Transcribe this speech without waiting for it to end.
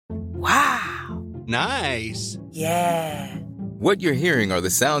Nice. Yeah. What you're hearing are the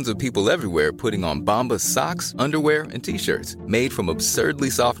sounds of people everywhere putting on Bombas socks, underwear, and T-shirts made from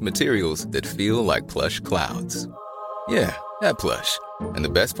absurdly soft materials that feel like plush clouds. Yeah, that plush. And the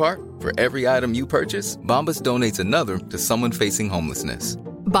best part? For every item you purchase, Bombas donates another to someone facing homelessness.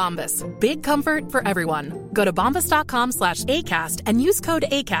 Bombas. Big comfort for everyone. Go to bombas.com/ACAST and use code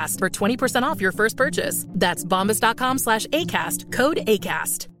ACAST for 20% off your first purchase. That's bombas.com/ACAST. Code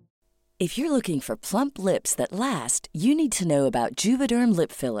ACAST. If you're looking for plump lips that last, you need to know about Juvederm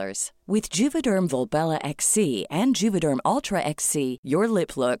lip fillers. With Juvederm Volbella XC and Juvederm Ultra XC, your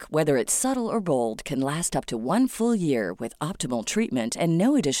lip look, whether it's subtle or bold, can last up to 1 full year with optimal treatment and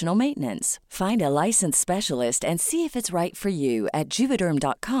no additional maintenance. Find a licensed specialist and see if it's right for you at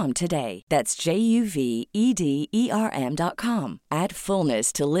Juvederm.com today. That's JUVEDERM.com. Add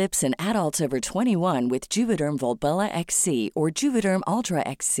fullness to lips in adults over 21 with Juvederm Volbella XC or Juvederm Ultra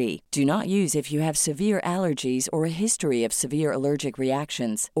XC. Do not use if you have severe allergies or a history of severe allergic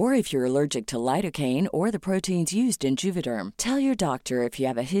reactions, or if you're allergic to lidocaine or the proteins used in Juvederm. Tell your doctor if you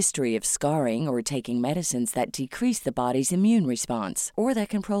have a history of scarring or taking medicines that decrease the body's immune response or that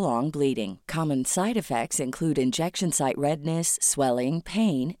can prolong bleeding. Common side effects include injection site redness, swelling,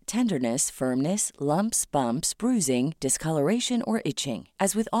 pain, tenderness, firmness, lumps, bumps, bruising, discoloration, or itching.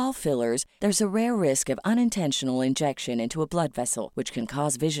 As with all fillers, there's a rare risk of unintentional injection into a blood vessel, which can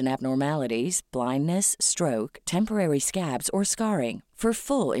cause vision abnormalities, blindness, stroke, temporary scabs, or scarring. For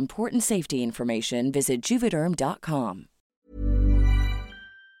full, important safety information, visit Juvederm.com.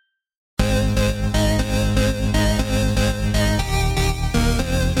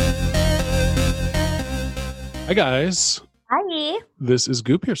 Hi, guys. Hi. This is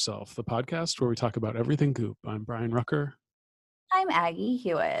Goop Yourself, the podcast where we talk about everything goop. I'm Brian Rucker. I'm Aggie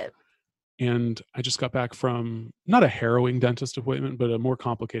Hewitt. And I just got back from not a harrowing dentist appointment, but a more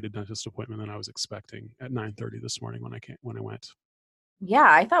complicated dentist appointment than I was expecting at 9:30 this morning when I went. Yeah,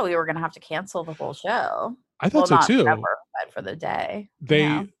 I thought we were going to have to cancel the whole show. I thought so not too. Forever, but for the day.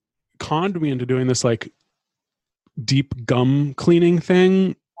 They conned me into doing this like deep gum cleaning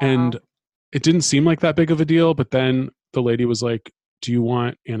thing. And it didn't seem like that big of a deal. But then the lady was like, "Do you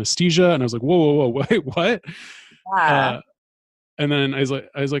want anesthesia?" And I was like, whoa, wait, what? Yeah. And then I was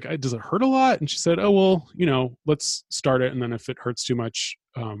like, "Does it hurt a lot?" And she said, "Oh, well, let's start it. And then if it hurts too much,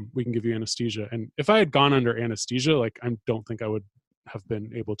 we can give you anesthesia." And if I had gone under anesthesia, like, I don't think I would have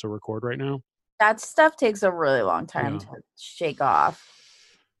been able to record right now. That stuff takes a really long time to shake off.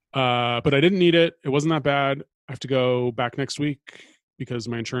 But I didn't need it. It wasn't that bad. I have to go back next week because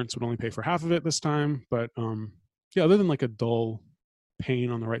my insurance would only pay for half of it this time. But other than like a dull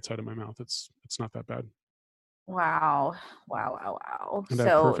pain on the right side of my mouth, it's not that bad. Wow. And I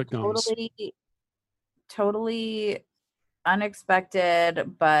have perfect gums. Totally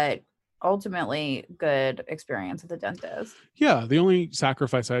unexpected, but ultimately good experience at the dentist. Yeah, the only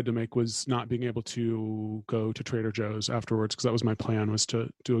sacrifice I had to make was not being able to go to Trader Joe's afterwards, because that was my plan, was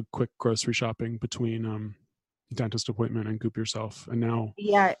to do a quick grocery shopping between dentist appointment and Goop Yourself. And now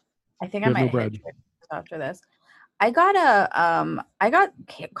I think I might hit Trader Joe's after this. I got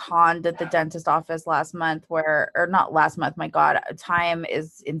conned at the dentist office last month not last month. My God, time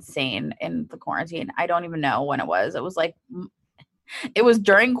is insane in the quarantine. I don't even know when it was. It was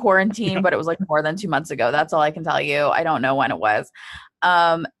during quarantine, but it was like more than 2 months ago. That's all I can tell you. I don't know when it was.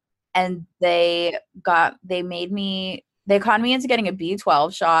 And they conned me into getting a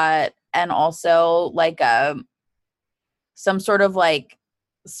B12 shot and also like some sort of like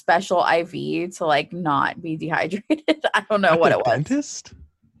special IV to like not be dehydrated. I don't know what it was. Dentist?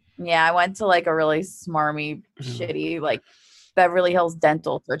 Yeah, I went to like a really smarmy, shitty like Beverly Hills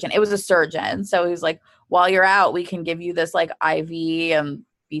dental surgeon. It was a surgeon, so he was like, "While you're out, we can give you this like IV and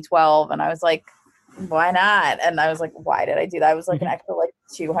B12." And I was like, "Why not?" And I was like, "Why did I do that?" I was like an extra like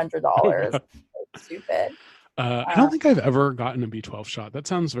 $200. Stupid. I don't think I've ever gotten a B12 shot. That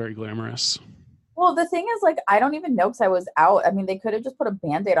sounds very glamorous. Well, the thing is, like, I don't even know because I was out. I mean, they could have just put a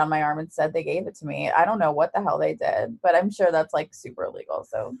Band-Aid on my arm and said they gave it to me. I don't know what the hell they did, but I'm sure that's like super illegal.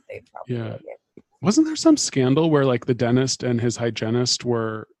 So they probably gave it. Wasn't there some scandal where like the dentist and his hygienist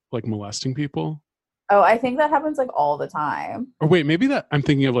were like molesting people? Oh, I think that happens like all the time. Or wait, maybe that I'm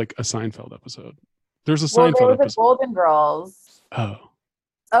thinking of like a Seinfeld episode. There's a Seinfeld episode. The Golden Girls.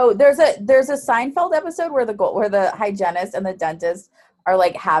 Oh, there's a Seinfeld episode where the hygienist and the dentist are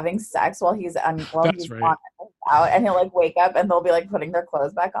like having sex while he's out, and he'll like wake up and they'll be like putting their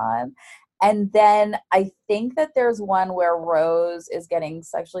clothes back on. And then I think that there's one where Rose is getting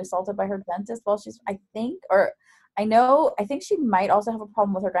sexually assaulted by her dentist while I think she might also have a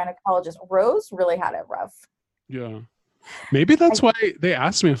problem with her gynecologist. Rose really had it rough. Yeah. Maybe that's why they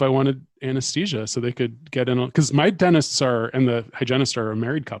asked me if I wanted anesthesia so they could get in. Because my dentists and the hygienists are a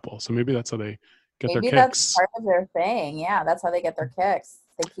married couple. So maybe that's how they get their Maybe kicks. that's part of their thing. Yeah, that's how they get their kicks.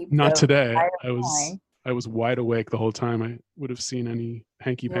 They keep Not the today. fire I going. was wide awake the whole time. I would have seen any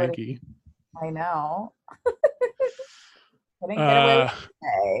hanky panky. I know. Couldn't get away with it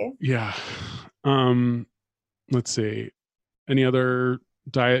today. Yeah. Let's see. Any other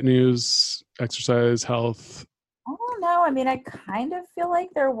diet news, exercise, health? I don't know. I mean, I kind of feel like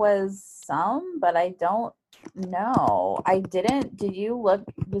there was some, but I don't know. Did you look?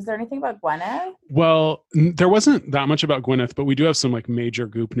 Was there anything about Gwyneth? Well, there wasn't that much about Gwyneth, but we do have some like major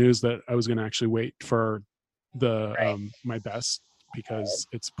Goop news that I was going to actually wait for the my best because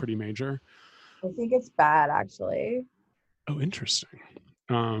it's pretty major. I think it's bad, actually. Oh, interesting.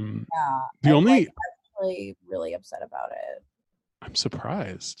 Yeah. I'm actually really upset about it. I'm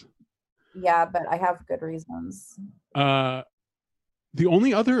surprised. Yeah, but I have good reasons. The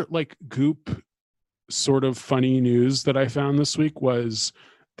only other like Goop sort of funny news that I found this week was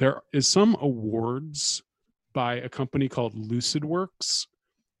there is some awards by a company called LucidWorks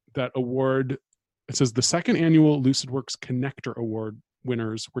that award. It says the second annual LucidWorks Connector Award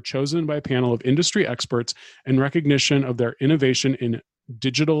winners were chosen by a panel of industry experts in recognition of their innovation in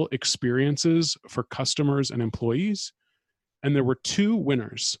digital experiences for customers and employees. And there were two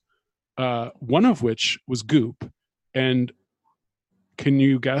winners, one of which was Goop. And can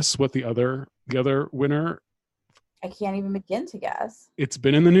you guess what the other winner? I can't even begin to guess. It's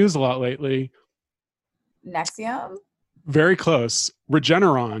been in the news a lot lately. Nexium? Very close.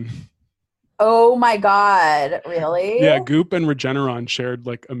 Regeneron. Oh my God. Really? Yeah, Goop and Regeneron shared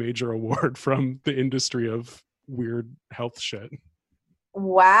like a major award from the industry of weird health shit.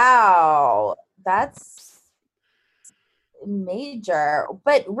 Wow. That's major.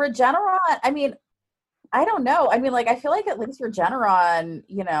 But Regeneron, I mean, I don't know. I mean, like, I feel like at least Regeneron,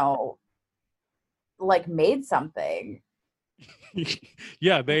 like made something.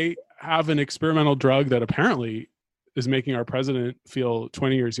 Yeah, they have an experimental drug that apparently is making our president feel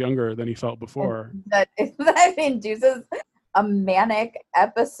 20 years younger than he felt before. That induces a manic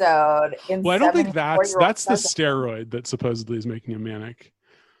episode. Well, I don't think that's the steroid that supposedly is making him manic.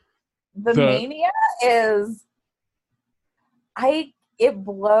 The mania is,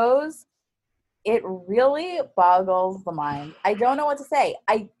 it really boggles the mind. I don't know what to say.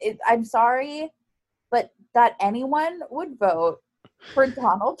 I'm sorry, but that anyone would vote for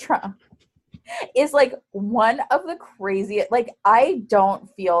Donald Trump is like one of the craziest. Like, I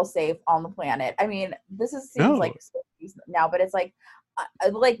don't feel safe on the planet. I mean, seems like now, but it's like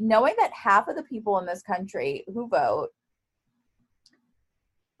knowing that half of the people in this country who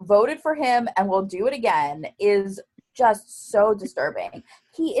voted for him and will do it again is just so disturbing.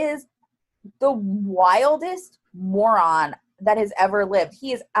 He is the wildest moron that has ever lived.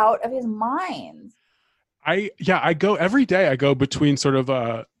 He is out of his mind. I go every day. I go between sort of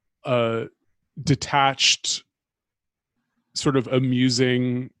a detached, sort of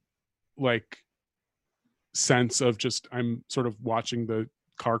amusing, like sense of just I'm sort of watching the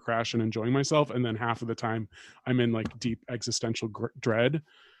car crash and enjoying myself, and then half of the time I'm in like deep existential dread.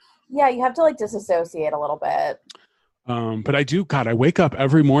 Yeah, you have to like disassociate a little bit. But I do. God, I wake up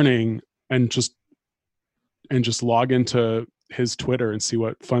every morning and just log into his Twitter and see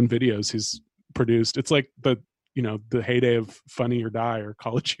what fun videos he's produced. It's like the heyday of Funny or Die or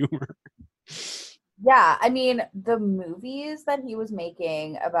College Humor. Yeah, I mean, the movies that he was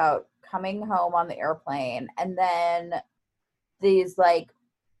making about coming home on the airplane, and then these like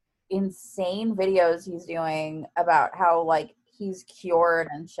insane videos he's doing about how like he's cured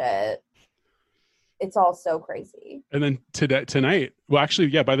and shit. It's all so crazy. And then tonight, well, actually,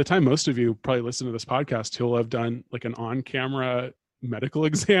 yeah, by the time most of you probably listen to this podcast, he'll have done like an on-camera medical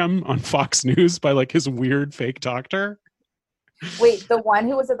exam on Fox News by like his weird fake doctor. Wait, the one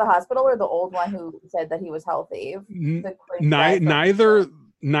who was at the hospital or the old one who said that he was healthy? Neither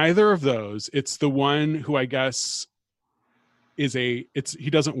of those. It's the one who I guess he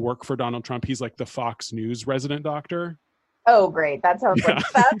doesn't work for Donald Trump. He's like the Fox News resident doctor. Oh, great. That sounds like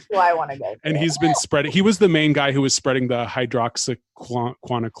that's who I want to go to. And he's been spreading, he was the main guy who was spreading the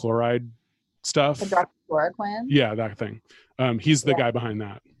hydroxychloroquine stuff. Hydroxychloroquine? Yeah, that thing. He's the guy behind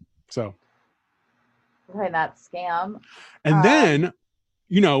that. So. Behind that scam. And then,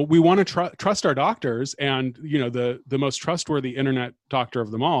 we want to trust our doctors. And, the most trustworthy internet doctor of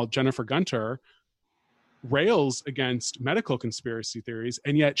them all, Jennifer Gunter, rails against medical conspiracy theories.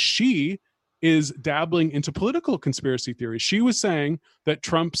 And yet she is dabbling into political conspiracy theories. She was saying that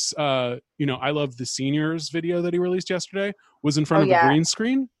Trump's, I Love the Seniors video that he released yesterday was in front of a green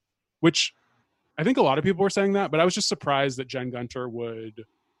screen, which I think a lot of people were saying that, but I was just surprised that Jen Gunter would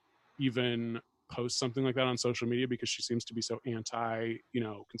even post something like that on social media, because she seems to be so anti,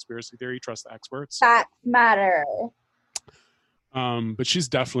 conspiracy theory, trust the experts. Facts matter. But she's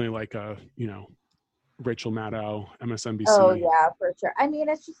definitely like a, Rachel Maddow, MSNBC. Oh yeah, for sure. I mean,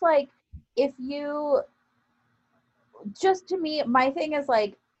 it's just like, to me, my thing is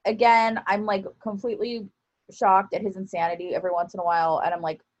like, again, I'm like completely shocked at his insanity every once in a while, and I'm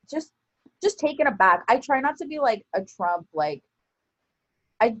like, just taken aback. I try not to be like a Trump, like,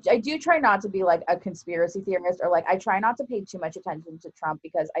 I do try not to be like a conspiracy theorist, or like, I try not to pay too much attention to Trump,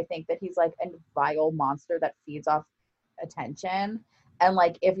 because I think that he's like a vile monster that feeds off attention. And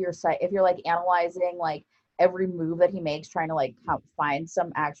like, if you're like analyzing like every move that he makes, trying to like find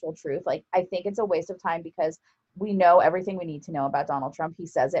some actual truth, like, I think it's a waste of time, because we know everything we need to know about Donald Trump. He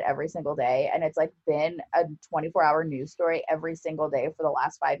says it every single day, and it's like been a 24-hour news story every single day for the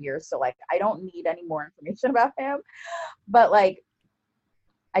last 5 years. So like, I don't need any more information about him. But like,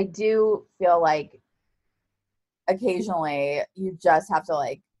 I do feel like occasionally you just have to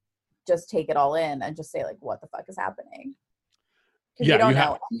like just take it all in and just say like, what the fuck is happening? Because you don't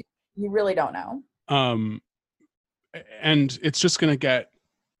know. You really don't know. And it's just going to get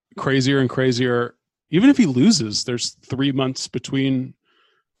crazier and crazier. Even if he loses, there's 3 months between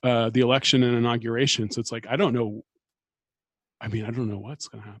the election and inauguration. So it's like, I don't know. I mean, I don't know what's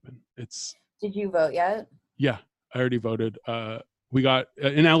going to happen. Did you vote yet? Yeah, I already voted. We got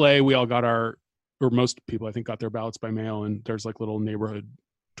in LA, we all got most people I think got their ballots by mail, and there's like little neighborhood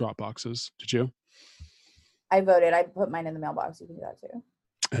drop boxes. Did you? I voted. I put mine in the mailbox. You can do that too.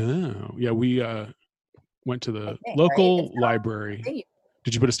 Oh, yeah. We went to the local library.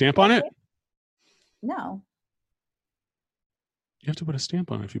 Did you put a stamp on it? No. You have to put a stamp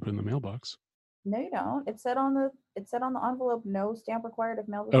on it if you put it in the mailbox. No, you don't. It said on the envelope, no stamp required if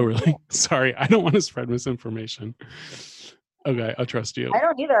mailed. Oh, really? Sorry, I don't want to spread misinformation. Okay, I'll trust you. I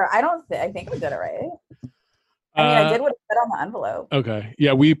don't either. I think we did it right. I mean, I did what it said on the envelope. Okay.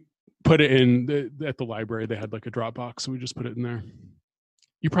 Yeah, we put it in at the library. They had like a drop box, so we just put it in there.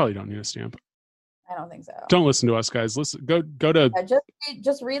 You probably don't need a stamp. I don't think so. Don't listen to us, guys. Listen, go to.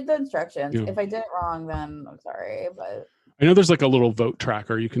 Just read the instructions. Yeah. If I did it wrong, then I'm sorry, but I know there's like a little vote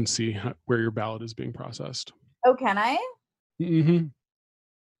tracker. You can see where your ballot is being processed. Oh, can I? Mm-hmm.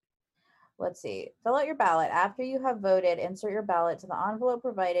 Let's see. Fill out your ballot. After you have voted, insert your ballot to the envelope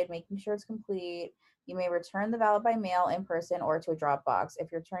provided, making sure it's complete. You may return the ballot by mail, in person, or to a drop box.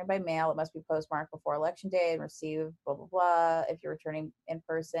 If you're returning by mail, it must be postmarked before Election Day and receive blah, blah, blah. If you're returning in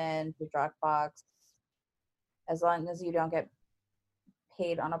person, to a drop box, as long as you don't get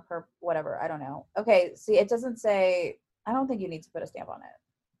paid on whatever. I don't know. Okay, see, it doesn't say, I don't think you need to put a stamp on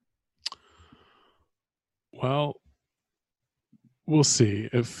it. Well, we'll see.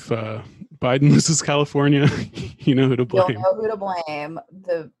 If Biden loses California, you know who to blame. You'll know who to blame.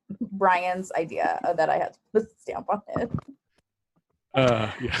 Brian's idea that I had to put a stamp on it.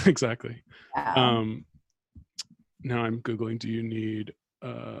 Yeah, exactly. Yeah. Now I'm Googling, do you need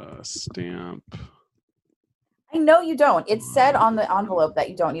a stamp? I know you don't. It said on the envelope that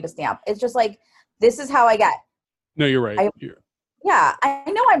you don't need a stamp. It's just like, this is how I get. No, you're right. Yeah,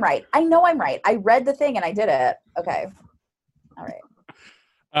 I know I'm right. I read the thing and I did it. Okay. All right.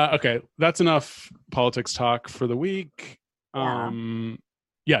 Okay, that's enough politics talk for the week.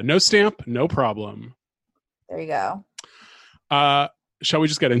 Yeah, no stamp, no problem. There you go. Shall we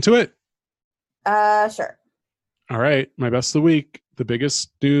just get into it? Sure. All right, my best of the week. The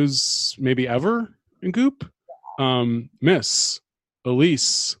biggest news maybe ever in Goop. Miss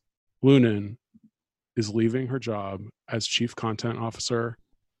Elise Loehnen is leaving her job as chief content officer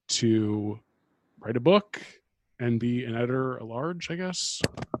to write a book and be an editor at large, I guess.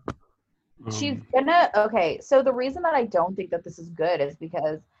 She's gonna, okay, so the reason that I don't think that this is good is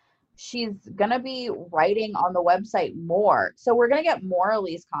because she's gonna be writing on the website more. So we're gonna get more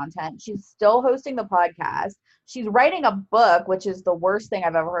Elise content. She's still hosting the podcast. She's writing a book, which is the worst thing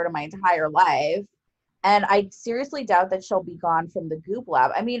I've ever heard in my entire life. And I seriously doubt that she'll be gone from the Goop Lab.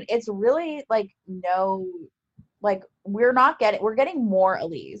 I mean, it's really like we're getting more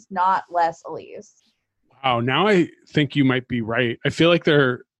Elise, not less Elise. Wow, now I think you might be right. I feel like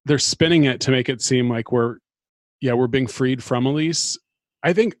they're spinning it to make it seem like we're being freed from Elise.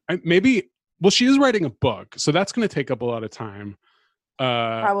 I think maybe, well, she is writing a book, so that's going to take up a lot of time.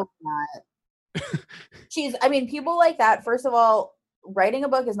 Probably not. People like that, first of all, writing a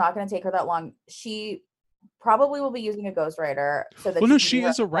book is not going to take her that long. She probably will be using a ghostwriter. She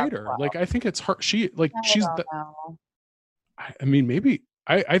is a writer. Well. Like, I think it's her. I mean, maybe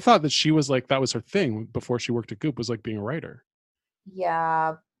I thought that she was like, that was her thing before she worked at Goop, was like being a writer.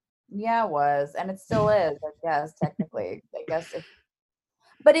 Yeah. Yeah, it was, and it still is, I guess, technically. I guess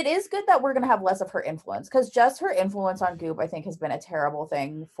but it is good that we're gonna have less of her influence, because just her influence on Goop, I think, has been a terrible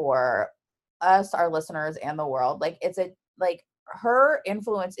thing for us, our listeners, and the world. Like, it's a like her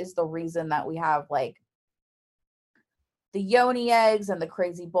influence is the reason that we have like the yoni eggs and the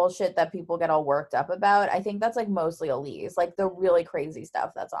crazy bullshit that people get all worked up about. I think that's like mostly Elise, like the really crazy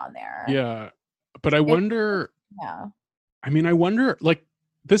stuff that's on there. Yeah. But I It's wonder, yeah. I mean, I wonder, like,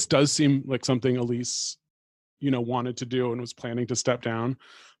 this does seem like something Elise, wanted to do and was planning to step down.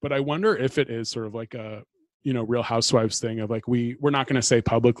 But I wonder if it is sort of like a, Real Housewives thing of like, we're not going to say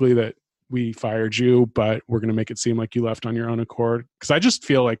publicly that we fired you, but we're going to make it seem like you left on your own accord. Because I just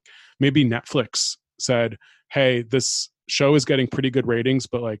feel like maybe Netflix said, hey, this show is getting pretty good ratings,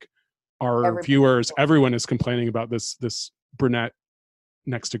 but like our viewers, everyone is complaining about this brunette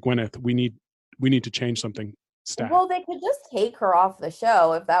next to Gwyneth. We need to change something. Well, they could just take her off the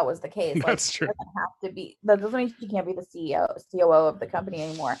show if that was the case. Like, That's true. That doesn't mean she can't be the COO of the company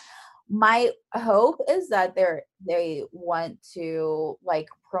anymore. My hope is that they want to like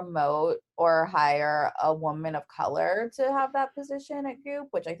promote or hire a woman of color to have that position at Goop,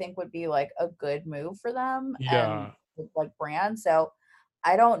 which I think would be like a good move for them and like brand. So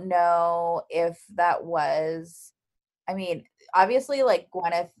I don't know if that was, I mean, obviously like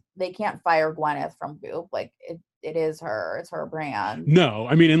Gwyneth, they can't fire Gwyneth from Goop. Like it is her, it's her brand. No,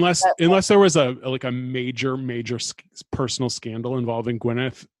 I mean, unless there was a major personal scandal involving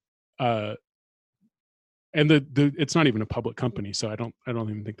Gwyneth, and the it's not even a public company, so I don't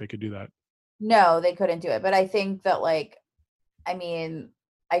even think they could do that. No, they couldn't do it. But I think that like, I mean,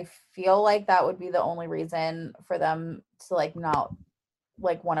 I feel like that would be the only reason for them to like not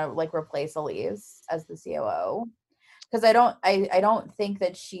like want to like replace Elise as the COO. Because I don't think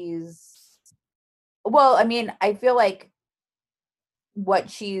that she's, well, I mean, I feel like what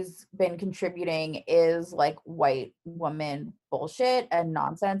she's been contributing is like white woman bullshit and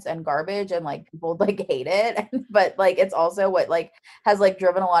nonsense and garbage, and like people like hate it. But like it's also what like has like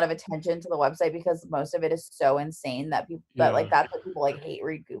driven a lot of attention to the website, because most of it is so insane that people that like that's what people like hate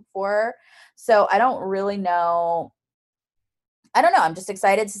Read Goop for. So I don't really know. I don't know. I'm just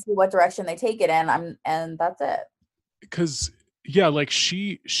excited to see what direction they take it in. And that's it. Because like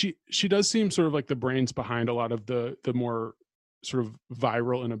she does seem sort of like the brains behind a lot of the more sort of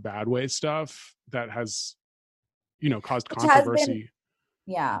viral in a bad way stuff that has caused controversy.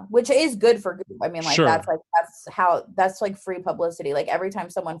 Which is good for Goop. I mean, like that's like free publicity. Like every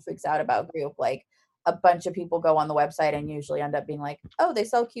time someone freaks out about Goop, like a bunch of people go on the website and usually end up being like, oh, they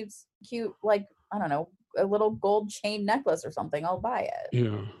sell cute like, I don't know, a little gold chain necklace or something, I'll buy it.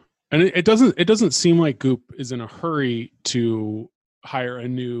 Yeah. And it doesn't seem like Goop is in a hurry to hire a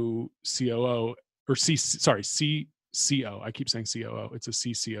new COO or CCO. I keep saying COO. It's a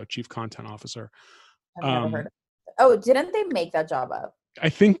CCO, Chief Content Officer. I've never heard of it. Oh, didn't they make that job up? I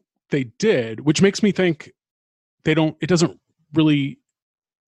think they did, which makes me think it doesn't really,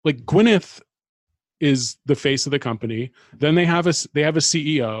 like, Gwyneth is the face of the company. Then they have a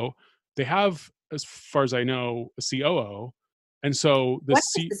CEO. They have, as far as I know, a COO. And so the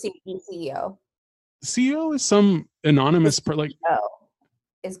CEO? The CEO is some anonymous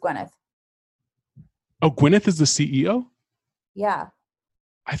is Gwyneth. Oh, Gwyneth is the CEO? Yeah.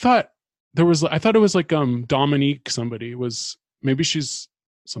 I thought it was like Dominique somebody was, maybe she's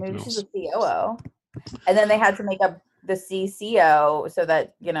something else. Maybe she's a COO. And then they had to make up the CCO so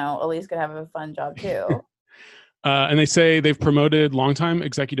that, Elise could have a fun job too. And they say they've promoted longtime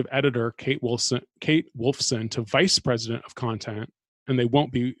executive editor Kate Wolfson to vice president of content, and they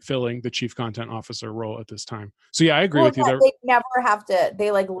won't be filling the chief content officer role at this time. So yeah, I agree with you there. They never have to. They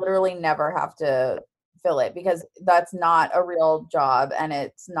like literally never have to fill it, because that's not a real job and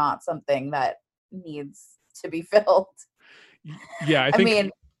it's not something that needs to be filled. Yeah, I mean,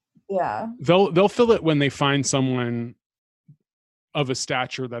 yeah, they'll fill it when they find someone of a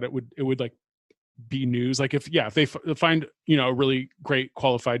stature that it would like be news. Like if they find a really great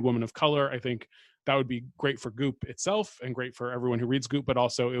qualified woman of color, I think that would be great for Goop itself and great for everyone who reads Goop, but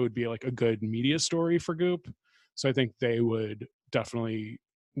also it would be like a good media story for Goop. So I think they would definitely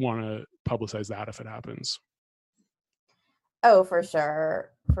want to publicize that if it happens. Oh, for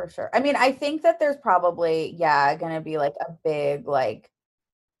sure. I mean, I think that there's probably going to be like a big like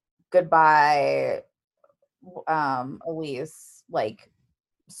goodbye Elise like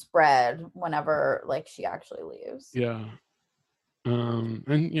spread whenever like she actually leaves. Yeah.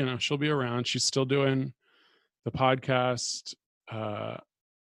 And she'll be around. She's still doing the podcast. I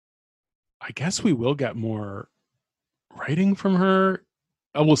guess we will get more writing from her.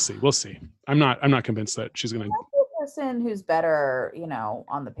 We'll see. I'm not convinced that she's gonna. person who's better,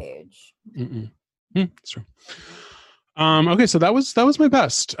 on the page. It's true. Okay, so that was my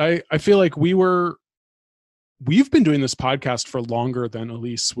best. I feel like we've been doing this podcast for longer than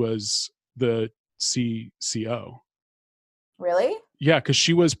Elise was the CCO. Really? Yeah, because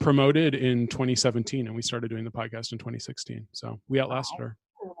she was promoted in 2017 and we started doing the podcast in 2016. So we outlasted her.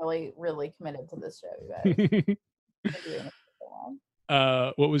 Really, really committed to this show, you guys. Been doing it for so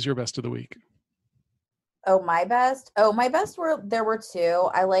long. What was your best of the week? My best there were two.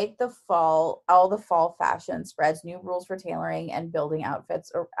 I like all the fall fashion spreads, new rules for tailoring and building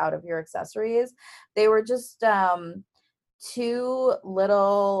outfits out of your accessories. They were just two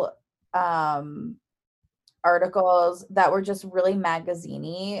little articles that were just really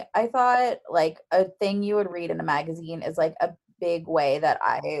magazine-y. I thought like a thing you would read in a magazine is like a big way that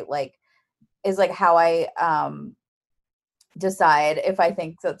I like is like how I decide if I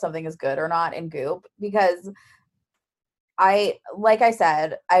think that something is good or not in Goop, because I've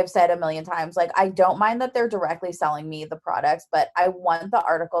said a million times, like, I don't mind that they're directly selling me the products, but I want the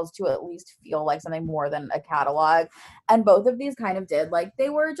articles to at least feel like something more than a catalog. And both of these kind of did. Like, they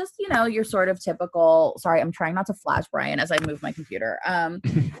were just, your sort of typical, sorry, I'm trying not to flash Brian as I move my computer.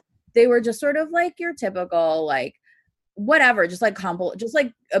 They were just sort of like your typical, like, whatever, just like just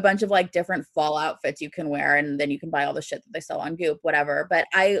like a bunch of like different fall outfits you can wear, and then you can buy all the shit that they sell on Goop, whatever. But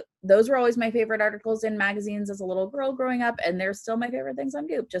those were always my favorite articles in magazines as a little girl growing up, and they're still my favorite things on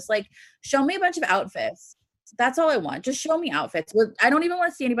Goop. Just like, show me a bunch of outfits. That's all I want. Just show me outfits. I don't even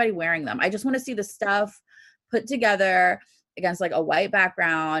want to see anybody wearing them. I just want to see the stuff put together against like a white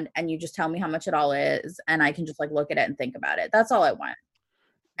background, and you just tell me how much it all is, and I can just like look at it and think about it. That's all I want.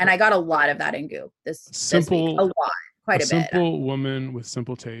 And I got a lot of that in Goop this week. A lot. Quite a bit. Simple woman with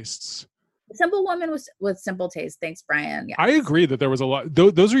simple tastes. Simple woman with simple taste. Thanks, Brian. Yes. I agree that there was a lot.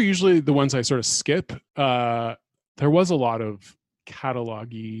 Those are usually the ones I sort of skip. There was a lot of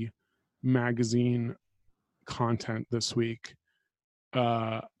catalog-y magazine content this week.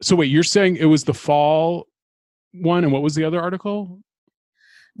 So wait, you're saying it was the fall one, and what was the other article?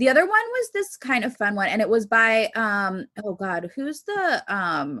 The other one was this kind of fun one, and it was by oh God, who's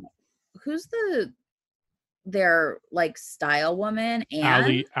their like style woman,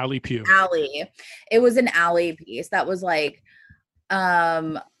 and Allie Pugh. Allie. It was an Allie piece that was like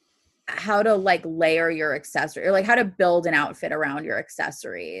how to like layer your accessory, or like how to build an outfit around your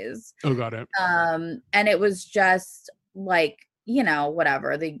accessories. Oh, got it. And it was just like,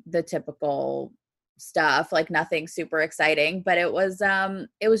 whatever, the typical stuff, like nothing super exciting, but it was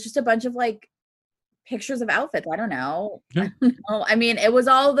just a bunch of like pictures of outfits. I don't know. Yeah. I mean, it was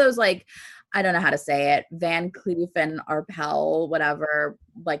all those like, I don't know how to say it, Van Cleef and Arpels, whatever,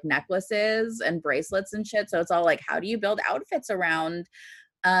 like necklaces and bracelets and shit. So it's all like, how do you build outfits around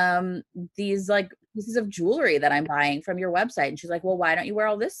these like pieces of jewelry that I'm buying from your website? And she's like, well, why don't you wear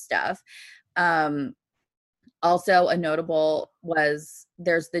all this stuff? Also a notable was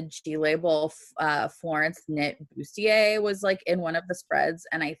there's the G label Florence knit bustier was like in one of the spreads.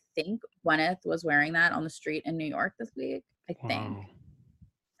 And I think Gwyneth was wearing that on the street in New York this week, I think.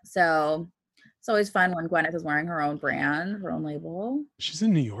 So it's always fun when Gwyneth is wearing her own brand, her own label. She's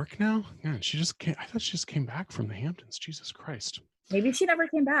in New York now? Yeah, I thought she just came back from the Hamptons. Jesus Christ. Maybe she never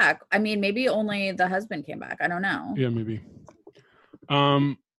came back. I mean, maybe only the husband came back. I don't know. Yeah, maybe.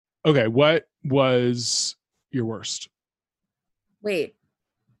 Okay, what was your worst? Wait.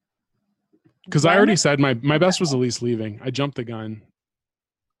 Because I already said my best was Elise leaving. I jumped the gun.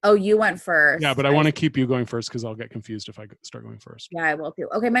 Oh, you went first. Yeah, but I want to keep you going first because I'll get confused if I start going first. Yeah, I will too.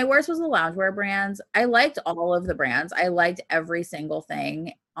 Okay, my worst was the loungewear brands. I liked all of the brands. I liked every single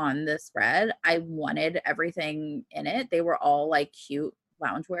thing on the spread. I wanted everything in it. They were all like cute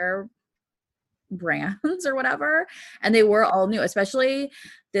loungewear brands or whatever, and they were all new, especially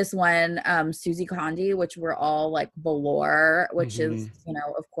this one, Susie Condi, which were all like velour, which is,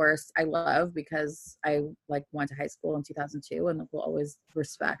 of course I love because I like went to high school in 2002 and will always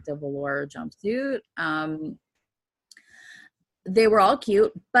respect a velour jumpsuit. They were all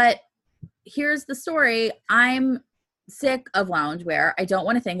cute, but here's the story. I'm sick of loungewear. I don't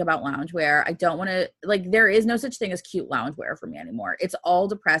want to think about loungewear. I don't want to, like, there is no such thing as cute loungewear for me anymore. It's all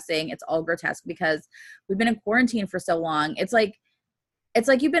depressing. It's all grotesque because we've been in quarantine for so long. It's like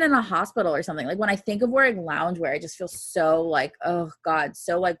you've been in a hospital or something. Like when I think of wearing loungewear, I just feel so like, oh God,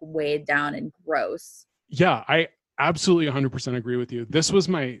 so like weighed down and gross. Yeah, I absolutely 100% agree with you. This was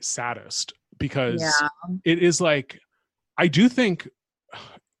my saddest because it is like, I do think,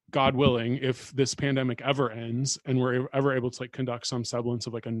 God willing, if this pandemic ever ends and we're ever able to like conduct some semblance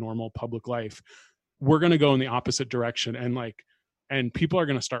of like a normal public life, we're going to go in the opposite direction. And people are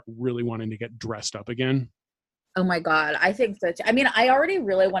going to start really wanting to get dressed up again. Oh my God. I think so too. I mean, I already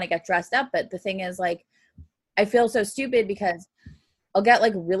really want to get dressed up, but the thing is like, I feel so stupid because I'll get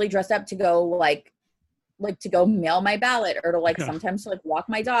like really dressed up to go like to go mail my ballot or to like sometimes to like walk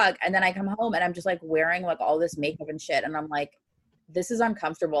my dog. And then I come home and I'm just like wearing like all this makeup and shit. And I'm like, this is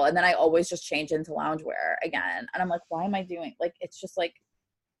uncomfortable. And then I always just change into loungewear again. And I'm like, why am I doing like, it's just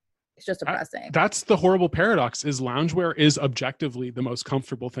depressing. That's the horrible paradox is loungewear is objectively the most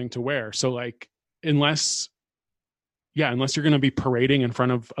comfortable thing to wear. So like, unless you're going to be parading in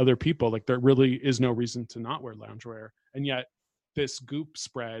front of other people, like there really is no reason to not wear loungewear. And yet this Goop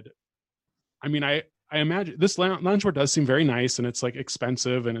spread, I mean, I imagine this loungewear does seem very nice and it's like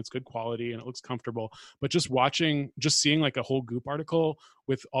expensive and it's good quality and it looks comfortable, but just seeing like a whole Goop article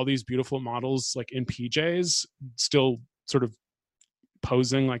with all these beautiful models like in PJs still sort of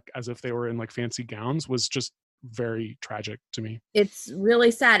posing like as if they were in like fancy gowns was just very tragic to me. It's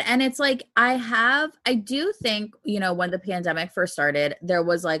really sad. And it's like, I do think, you know, when the pandemic first started, there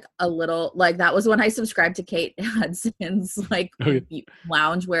was like a little, like that was when I subscribed to Kate Hudson's like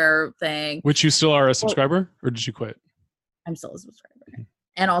loungewear thing. Which you still are a subscriber or did you quit? I'm still a subscriber.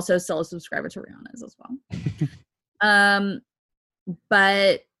 And also still a subscriber to Rihanna's as well.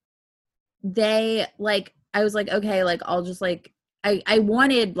 But they like, I was like, okay, like I'll just like, I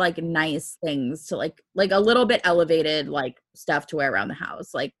wanted like nice things to like a little bit elevated like stuff to wear around the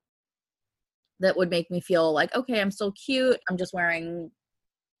house, like that would make me feel like, okay, I'm still cute. I'm just wearing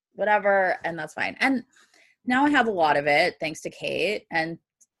whatever. And that's fine. And now I have a lot of it thanks to Kate and,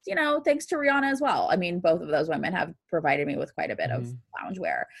 you know, thanks to Rihanna as well. I mean, both of those women have provided me with quite a bit of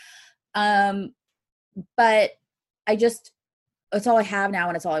loungewear. But it's all I have now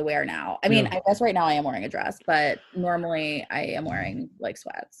and it's all I wear now. I mean, I guess right now I am wearing a dress, but normally I am wearing like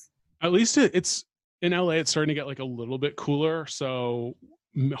sweats. At least it's in LA, it's starting to get like a little bit cooler. So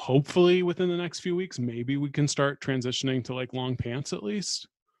hopefully within the next few weeks, maybe we can start transitioning to like long pants at least.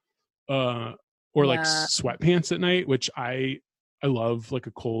 Or like sweatpants at night, which I love like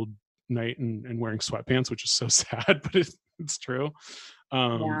a cold night and wearing sweatpants, which is so sad, but it's true.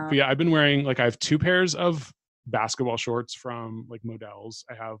 But yeah, I've been wearing like, I have 2 pairs of basketball shorts from like Modell's.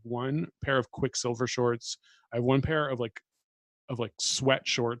 I have 1 pair of Quicksilver shorts. I have 1 pair of like sweat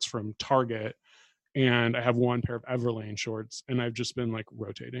shorts from Target, and I have 1 pair of Everlane shorts, and I've just been like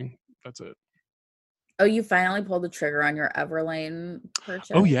rotating. That's it. Oh, you finally pulled the trigger on your Everlane purchase?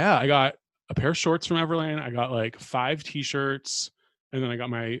 Oh yeah, I got a pair of shorts from Everlane. I got like 5 t-shirts, and then I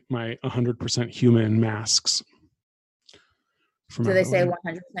got my 100% human masks. Do they say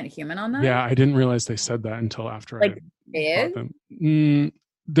 100% human on them? Yeah, I didn't realize they said that until after like I bought them.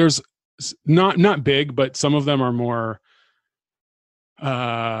 There's not big, but some of them are more.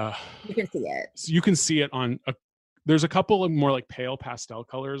 You can see it. You can see it on. There's a couple of more like pale pastel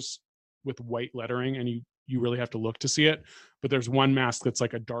colors with white lettering, and you really have to look to see it. But there's one mask that's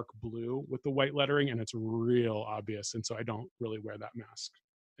like a dark blue with the white lettering, and it's real obvious. And so I don't really wear that mask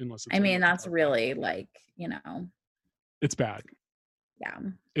unless it's. I mean, that's really like, you know. It's bad. Yeah.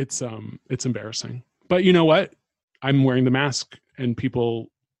 It's embarrassing. But you know what? I'm wearing the mask and people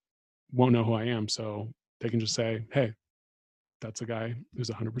won't know who I am. So they can just say, hey, that's a guy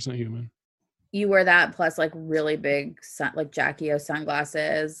who's 100% human. You wear that plus like really big like Jackie O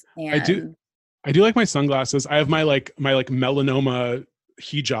sunglasses. And I do like my sunglasses. I have my melanoma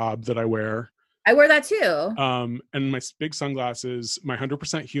hijab that I wear. I wear that too. And my big sunglasses, my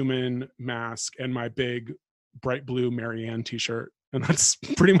 100% human mask, and my big bright blue Marianne t-shirt. And that's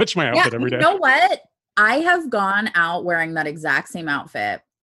pretty much my outfit every day. You know what? I have gone out wearing that exact same outfit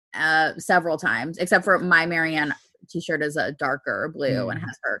several times, except for my Marianne t-shirt is a darker blue and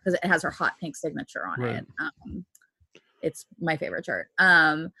because it has her hot pink signature on it. It's my favorite shirt.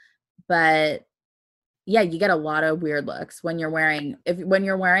 But yeah, you get a lot of weird looks when you're wearing the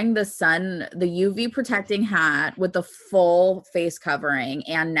UV protecting hat with the full face covering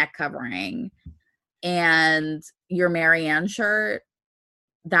and neck covering and your Marianne shirt.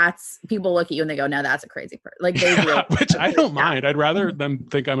 That's, people look at you and they go, no, that's a crazy person. Like they really which I don't mind. I'd rather them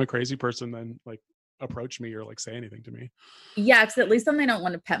think I'm a crazy person than like approach me or like say anything to me. Yeah, because at least then they don't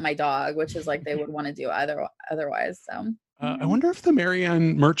want to pet my dog, which is like they would want to do otherwise. So I wonder if the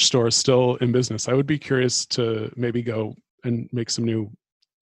Marianne merch store is still in business. I would be curious to maybe go and make some new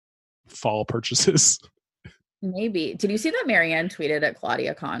fall purchases. Maybe. Did you see that Marianne tweeted at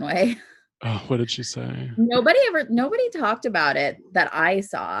Claudia Conway? Oh, what did she say? Nobody talked about it that I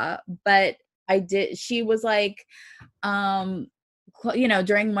saw, but I did. She was like,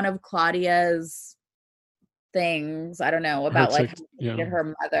 during one of Claudia's things, I don't know, about like how she treated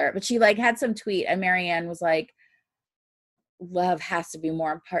her mother, but she like had some tweet and Marianne was like, love has to be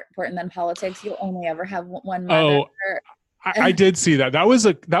more important than politics. You'll only ever have one mother. Oh, I did see that. That was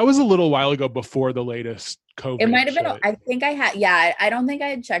a little while ago before the latest COVID. It might have been. shit. I think I had. Yeah, I don't think I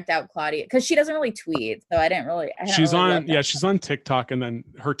had checked out Claudia because she doesn't really tweet, so I didn't really. She's on. Yeah, she's on TikTok, and then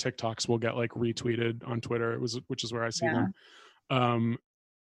her TikToks will get like retweeted on Twitter. Which is where I see them.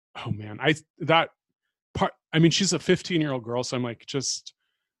 Oh man, I mean, she's a 15-year-old girl, so I'm like, just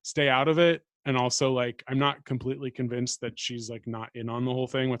stay out of it. And also, like, I'm not completely convinced that she's like not in on the whole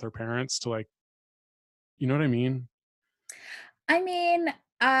thing with her parents to like, you know what I mean?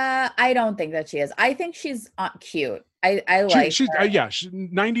 I don't think that she is. I think she's cute. I like she's her. Yeah, she's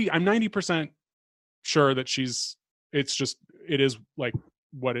 90. I'm 90% sure that it is like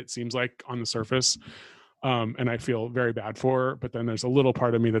what it seems like on the surface. And I feel very bad for her, but then there's a little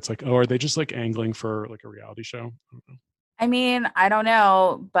part of me that's like, oh, are they just like angling for like a reality show? I mean, I don't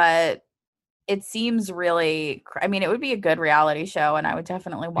know, but it seems really, it would be a good reality show and I would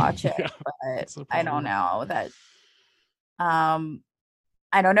definitely watch it, but I don't know that,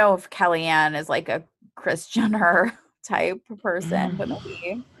 I don't know if Kellyanne is like a Kris Jenner type person, but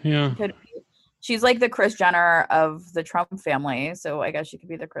maybe could be. She's like the Kris Jenner of the Trump family. So I guess she could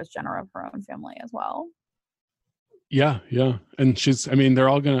be the Kris Jenner of her own family as well. Yeah. And they're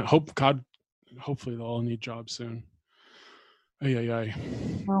all going to hopefully they'll all need jobs soon. Ay.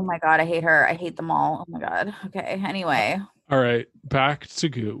 Oh my God. I hate her. I hate them all. Oh my God. Okay. Anyway. All right. Back to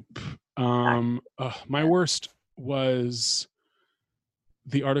Goop. My worst was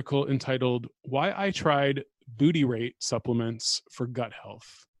the article entitled "Why I Tried Booty Rate Supplements for Gut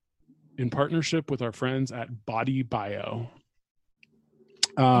Health" in partnership with our friends at Body Bio.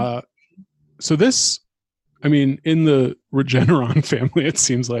 So this, in the Regeneron family, it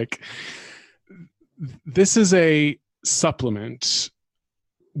seems like this is a supplement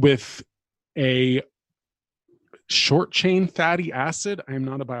with a short chain fatty acid. I am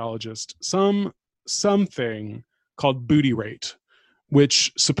not a biologist. Something called Booty Rate,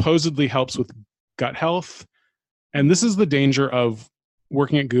 which supposedly helps with gut health. And this is the danger of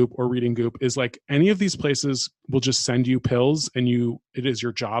working at Goop or reading Goop, is like any of these places will just send you pills and it is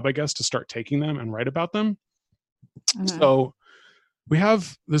your job, I guess, to start taking them and write about them. Mm-hmm. So we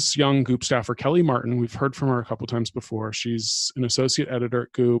have this young Goop staffer, Kelly Martin. We've heard from her a couple times before. She's an associate editor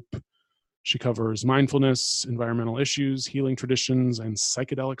at Goop. She covers mindfulness, environmental issues, healing traditions, and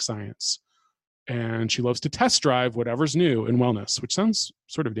psychedelic science. And she loves to test drive whatever's new in wellness, which sounds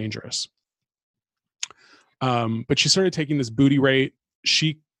sort of dangerous. But she started taking this Booty Rate.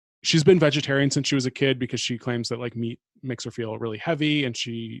 She's been vegetarian since she was a kid because she claims that like meat makes her feel really heavy, and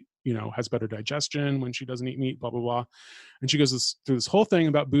she, has better digestion when she doesn't eat meat, blah, blah, blah. And she goes through this whole thing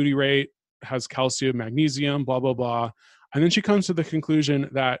about Booty Rate, has calcium, magnesium, blah, blah, blah. And then she comes to the conclusion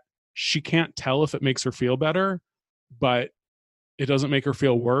that she can't tell if it makes her feel better, but it doesn't make her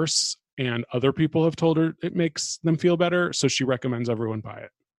feel worse. And other people have told her it makes them feel better. So she recommends everyone buy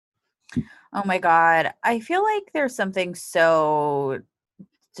it. Oh my God. I feel like there's something so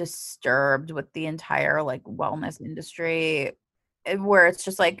disturbed with the entire like wellness industry where it's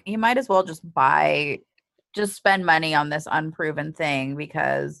just like, you might as well just spend money on this unproven thing,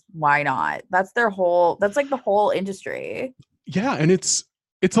 because why not? That's like the whole industry. Yeah. And it's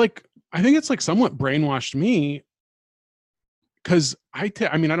like, I think it's like somewhat brainwashed me, because I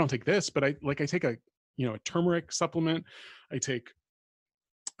don't take this, but I take a turmeric supplement. I take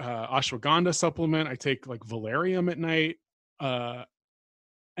ashwagandha supplement. I take like valerian at night. And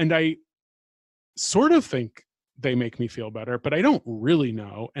I sort of think they make me feel better, but I don't really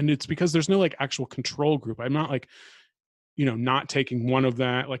know. And it's because there's no like actual control group. I'm not like, not taking one of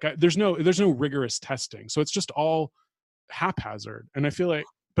that. Like there's no rigorous testing. So it's just all haphazard. And I feel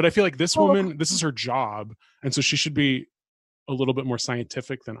like this woman, this is her job. And so she should be a little bit more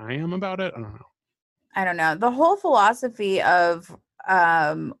scientific than I am about it. I don't know. The whole philosophy of,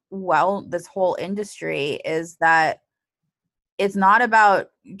 this whole industry is that it's not about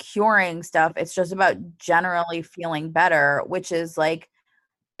curing stuff. It's just about generally feeling better, which is like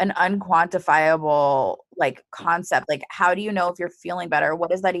an unquantifiable like concept. Like, how do you know if you're feeling better? What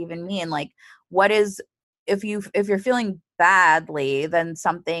does that even mean? Like, if you're feeling badly, then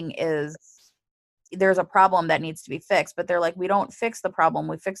there's a problem that needs to be fixed. But they're like, we don't fix the problem,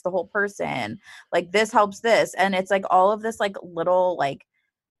 we fix the whole person. Like, this helps this. And it's like all of this like little like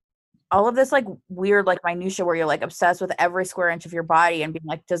all of this like weird like minutia where you're like obsessed with every square inch of your body and being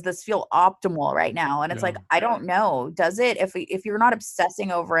like, does this feel optimal right now? And it's like, I don't know. Does it? If you're not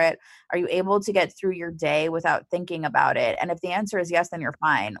obsessing over it, are you able to get through your day without thinking about it? And if the answer is yes, then you're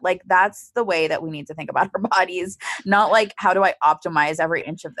fine. Like, that's the way that we need to think about our bodies, not like, how do I optimize every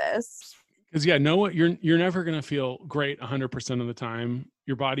inch of this? Because you're never going to feel great 100% of the time.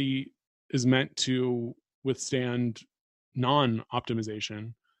 Your body is meant to withstand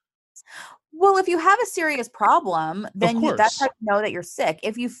non-optimization. Well, if you have a serious problem, then that's how course. you know that you're sick.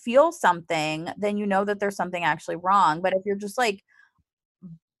 If you feel something, then you know that there's something actually wrong. But if you're just like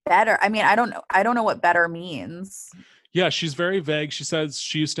better, I mean, I don't know what better means. Yeah, she's very vague. She says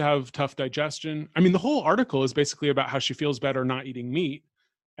she used to have tough digestion. I mean, the whole article is basically about how she feels better not eating meat.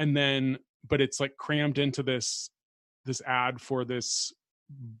 And then, but it's like crammed into this ad for this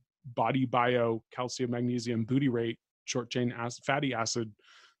Body Bio calcium magnesium butyrate short chain fatty acid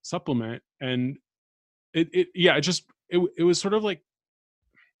supplement. And it was sort of like,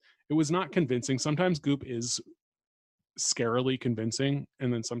 it was not convincing. Sometimes Goop is scarily convincing,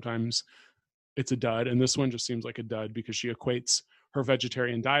 and then sometimes it's a dud. And this one just seems like a dud because she equates her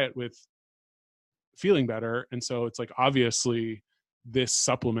vegetarian diet with feeling better. And so it's like, obviously this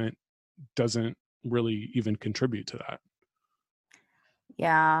supplement doesn't really even contribute to that.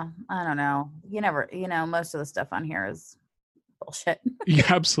 Yeah, I don't know. Most of the stuff on here is bullshit. Yeah,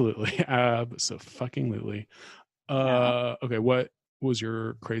 absolutely. So fucking literally. Okay, what was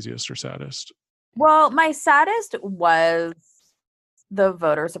your craziest or saddest? Well, my saddest was the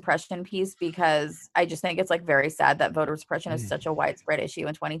voter suppression piece, because I just think it's like very sad that voter suppression is such a widespread issue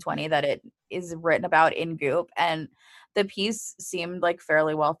in 2020 that it is written about in Goop, and the piece seemed like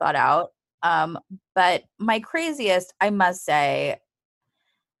fairly well thought out. But my craziest, I must say,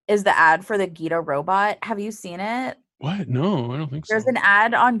 is the ad for the Gita robot. Have you seen it? What? No, I don't think so. There's an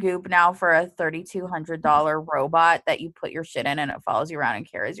ad on Goop now for a $3,200 robot that you put your shit in and it follows you around and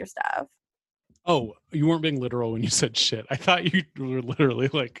carries your stuff. Oh, you weren't being literal when you said shit. I thought you were literally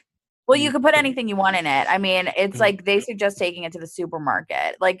like... Well, you could put anything you want in it. I mean, it's like they suggest taking it to the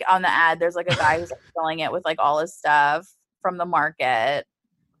supermarket. Like on the ad, there's like a guy who's like filling it with like all his stuff from the market.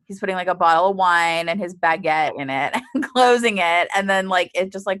 He's putting like a bottle of wine and his baguette in it and closing it. And then like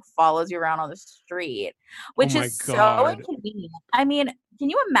it just like follows you around on the street, which is so inconvenient. I mean, can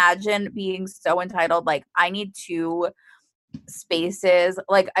you imagine being so entitled? Like, I need 2 spaces.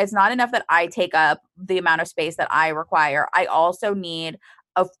 Like, it's not enough that I take up the amount of space that I require. I also need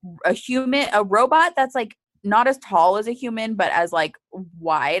a robot that's like not as tall as a human, but as like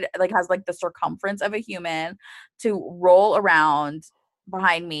wide, like has like the circumference of a human to roll around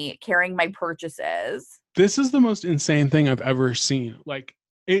behind me carrying my purchases. This is the most insane thing I've ever seen. Like,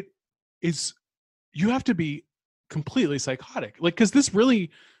 it is, you have to be completely psychotic. Like, because this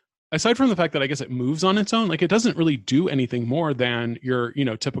really, aside from the fact that I guess it moves on its own, like it doesn't really do anything more than your,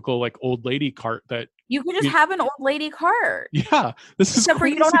 typical like old lady cart that you could just have an old lady cart. Yeah, this is except for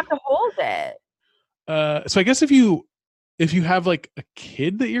you don't have to hold it. So I guess if you have like a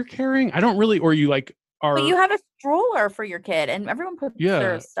kid that you're carrying, I don't really, or you like are. But you have a stroller for your kid, and everyone puts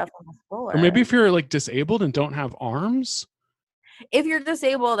their stuff on the stroller. Or maybe if you're like disabled and don't have arms. If you're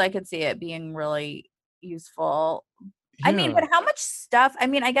disabled, I could see it being really useful. Yeah. I mean, but how much stuff? I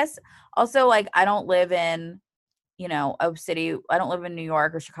mean, I guess also like I don't live in, a city. I don't live in New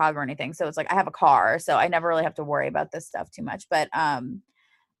York or Chicago or anything. So it's like I have a car, so I never really have to worry about this stuff too much. But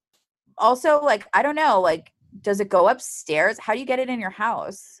also like, I don't know, like, does it go upstairs? How do you get it in your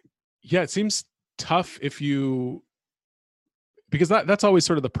house? Yeah, it seems tough because that's always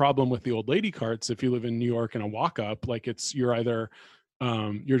sort of the problem with the old lady carts. If you live in New York and a walk up, like you're either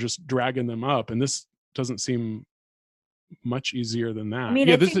you're just dragging them up, and this doesn't seem much easier than that. I mean,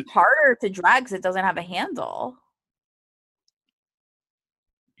 it's harder to drag because it doesn't have a handle.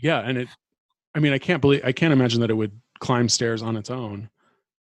 Yeah, and I can't imagine that it would climb stairs on its own.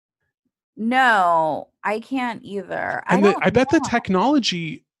 No, I can't either. And I bet the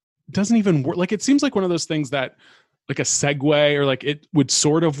technology doesn't even work. Like, it seems like one of those things that like a Segway, or like it would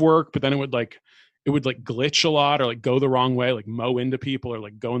sort of work, but then it would glitch a lot, or like go the wrong way, like mow into people, or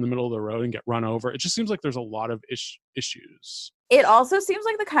like go in the middle of the road and get run over. It just seems like there's a lot of issues. It also seems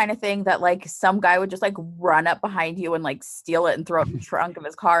like the kind of thing that like some guy would just like run up behind you and like steal it and throw it in the trunk of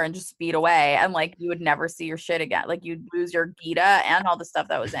his car and just speed away, and like you would never see your shit again. Like you'd lose your Gita and all the stuff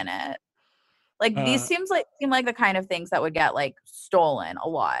that was in it. Like these seem like the kind of things that would get like stolen a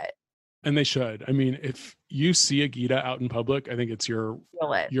lot. And they should. I mean, if you see a Gita out in public, I think it's your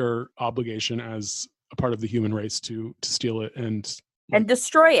obligation as a part of the human race to steal it and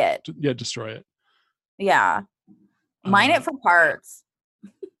destroy it. Destroy it. Yeah. Mine it for parts.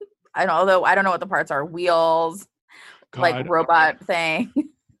 Although I don't know what the parts are. Wheels, God, like robot thing.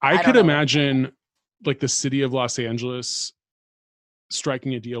 I could imagine like the city of Los Angeles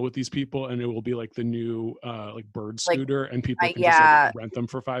striking a deal with these people, and it will be like the new like bird scooter, and people can just like rent them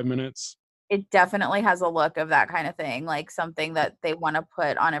for 5 minutes. It definitely has a look of that kind of thing, like something that they want to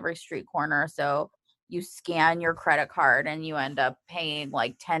put on every street corner. So you scan your credit card and you end up paying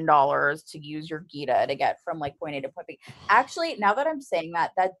like $10 to use your Gita to get from like point A to point B. Actually, now that I'm saying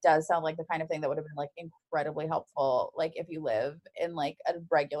that, that does sound like the kind of thing that would have been like incredibly helpful, like if you live in like a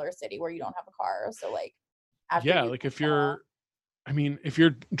regular city where you don't have a car. So like after Yeah, you like if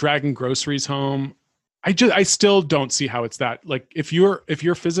you're dragging groceries home, I still don't see how it's that, like if you're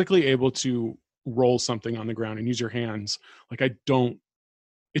physically able to roll something on the ground and use your hands, like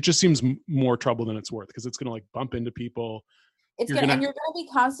it just seems more trouble than it's worth, because it's going to like bump into people. and you're gonna be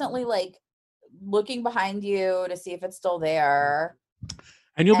constantly like looking behind you to see if it's still there.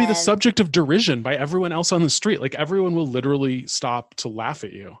 And you'll be the subject of derision by everyone else on the street. Like everyone will literally stop to laugh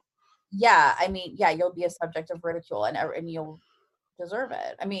at you. Yeah, I mean, yeah, you'll be a subject of ridicule and you'll deserve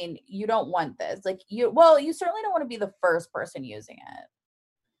it. I mean, you don't want this. Like you certainly don't want to be the first person using it.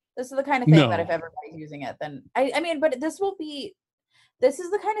 This is the kind of thing that if everybody's using it, then I mean, but this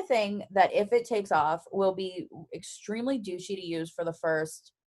is the kind of thing that if it takes off will be extremely douchey to use for the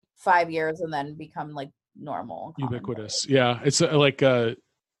first 5 years and then become like normal. Ubiquitous. Yeah. It's like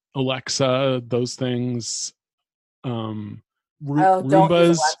Alexa, those things.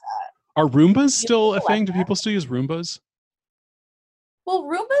 Roombas. Are Roombas still a thing? Do people still use Roombas? Well,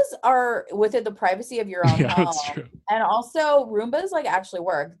 Roombas are within the privacy of your own home. That's true. And also Roombas like actually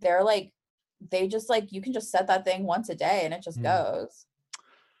work. They're like, they just like, you can just set that thing once a day and it just goes.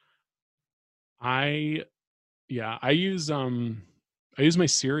 I use my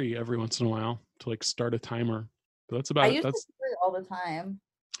Siri every once in a while to like start a timer. But that's about it. I use Siri all the time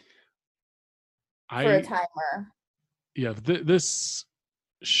for a timer. Yeah, this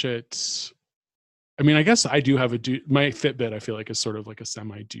shit. I mean, I guess I do have my Fitbit, I feel like, is sort of like a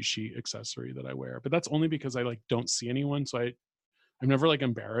semi-douchey accessory that I wear, but that's only because I like don't see anyone. So I'm never like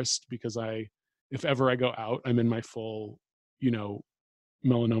embarrassed, because if ever I go out, I'm in my full,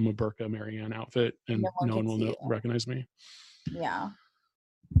 melanoma burqa Marianne outfit, and no one will recognize me. Yeah.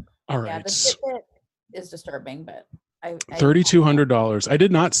 All right. Yeah, the Fitbit is disturbing, but $3,200. I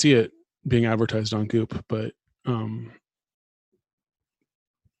did not see it being advertised on Goop, but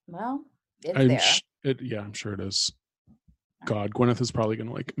well, it's there. I'm sure it is. God, Gwyneth is probably going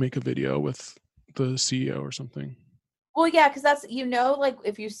to like make a video with the CEO or something. Well, yeah, because that's, like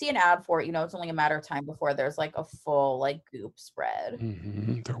if you see an ad for it, it's only a matter of time before there's like a full like Goop spread.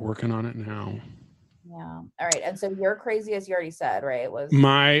 Mm-hmm. They're working on it now. Yeah. All right. And so your crazy, as you already said, right, was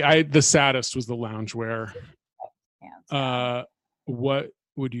the saddest was the loungewear. What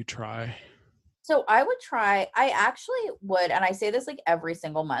would you try? So I actually would, and I say this like every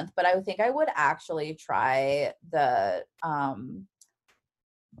single month, but I would think I would actually try the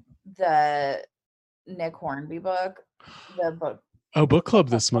Nick Hornby book, book club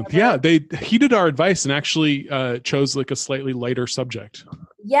this month. Yeah, they heeded our advice and actually chose like a slightly lighter subject.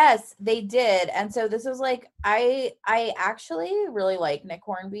 Yes, they did. And so this is like, I actually really like Nick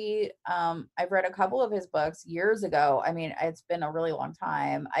Hornby. I've read a couple of his books years ago. I mean, it's been a really long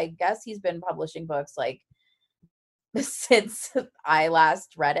time. I guess he's been publishing books like since I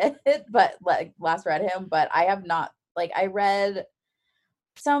last read him, but I have not, like, I read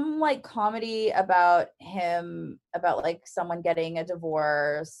some like comedy about him, about like someone getting a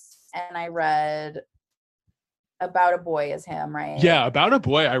divorce, and I read About a Boy Is Him, right? Yeah, About a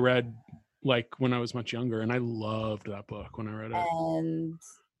Boy I read like when I was much younger, and I loved that book when I read it. And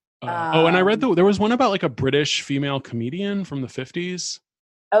and I read there was one about like a British female comedian from the 50s.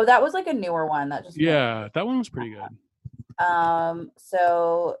 Oh, that was like a newer one that just that one was pretty good.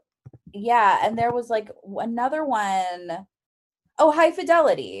 So yeah, and there was like another one. Oh, High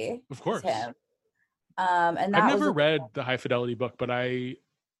Fidelity. Of course. Him. And that I've never read the High Fidelity book, but I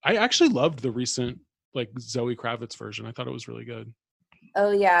actually loved the recent like Zoe Kravitz version. I thought it was really good.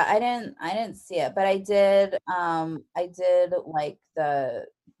 Oh yeah, I didn't see it, but I did like the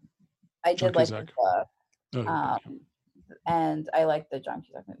book. And I like the John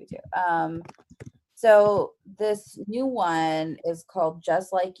Cusack movie too. So this new one is called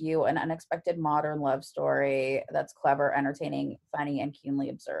Just Like You, an unexpected modern love story that's clever, entertaining, funny, and keenly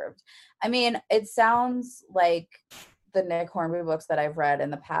observed. I mean, it sounds like the Nick Hornby books that I've read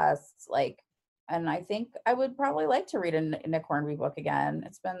in the past, like, and I think I would probably like to read a Nick Hornby book again.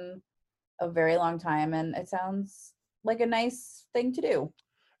 It's been a very long time, and it sounds like a nice thing to do.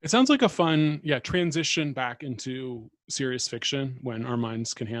 It sounds like a fun, transition back into serious fiction when our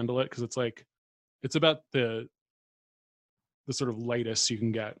minds can handle it, because it's like, it's about the sort of lightest you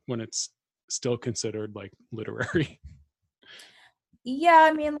can get when it's still considered like literary. Yeah,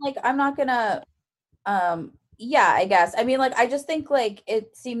 I mean, like, I'm not gonna Yeah, I guess. I mean, like, I just think like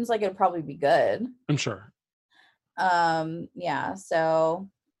it seems like it'd probably be good. I'm sure. Yeah, so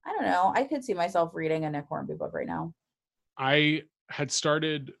I don't know. I could see myself reading a Nick Hornby book right now. I had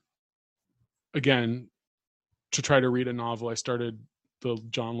started again to try to read a novel. I started the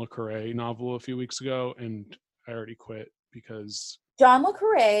John le Carré novel a few weeks ago, and I already quit because John le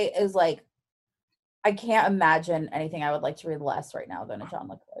Carré is like, I can't imagine anything I would like to read less right now than a John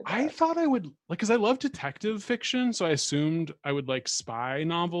le Carré book. I thought I would like, because I love detective fiction, so I assumed I would like spy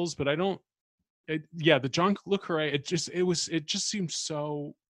novels, but I don't. The John le Carré, it just seemed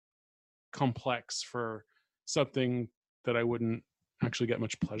so complex for something that I wouldn't actually get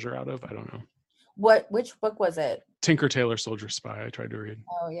much pleasure out of. I don't know. Which book was it? Tinker Tailor Soldier Spy. I tried to read.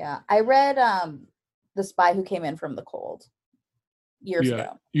 Oh yeah, I read The Spy Who Came in from the Cold years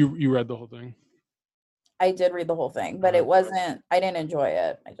ago. You read the whole thing? I did read the whole thing, but it wasn't. I didn't enjoy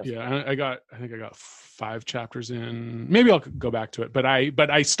it. I think I got 5 chapters in. Maybe I'll go back to it, but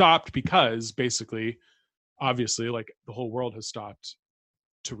I stopped because basically, obviously, like the whole world has stopped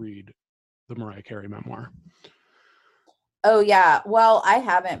to read the Mariah Carey memoir. Oh yeah, well I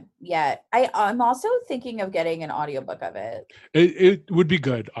haven't yet. I'm also thinking of getting an audiobook of it. It would be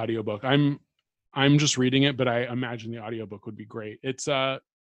good audiobook. I'm just reading it, but I imagine the audiobook would be great. It's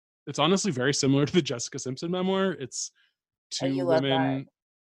honestly very similar to the Jessica Simpson memoir. It's 2 women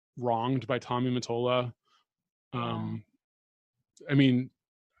wronged by Tommy Mottola. I mean,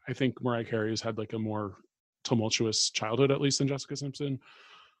 I think Mariah Carey has had like a more tumultuous childhood, at least, than Jessica Simpson.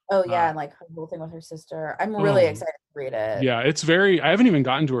 Oh yeah, and like her whole thing with her sister. I'm really excited to read it. Yeah, I haven't even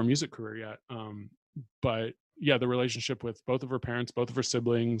gotten to her music career yet. But yeah, the relationship with both of her parents, both of her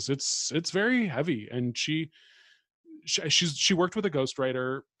siblings, it's very heavy. And she worked with a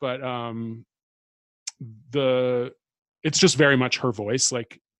ghostwriter, but it's just very much her voice.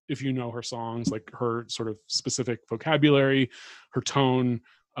 Like if you know her songs, like her sort of specific vocabulary, her tone,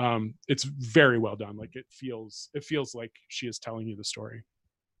 it's very well done. Like it feels like she is telling you the story.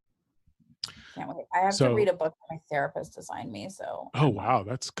 Can't wait. I have to read a book my therapist assigned me. So oh wow,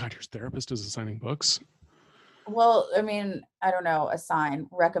 that's God, your therapist is assigning books. Well, I mean, I don't know,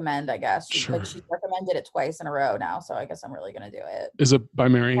 recommend, I guess. She's recommended it twice in a row now, so I guess I'm really gonna do it. Is it by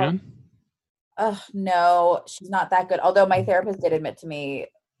Marianne? No, she's not that good. Although my therapist did admit to me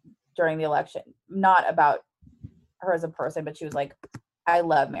during the election, not about her as a person, but she was like, I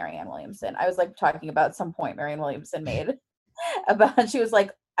love Marianne Williamson. I was like talking about some point Marianne Williamson made about, she was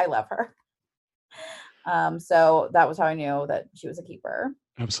like, I love her. So that was how I knew that she was a keeper.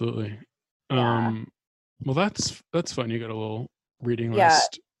 Absolutely. Yeah. Well, that's fun. You got a little reading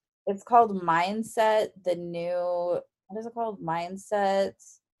list. It's called Mindset, what is it called? Mindset,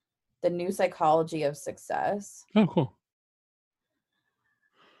 the New Psychology of Success. Oh, cool.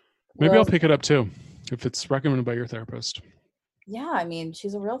 Maybe I'll pick it up too, if it's recommended by your therapist. Yeah, I mean,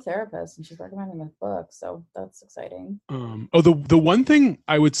 she's a real therapist and she's recommending a book, so that's exciting. The one thing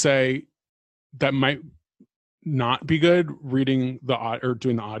I would say that might not be good reading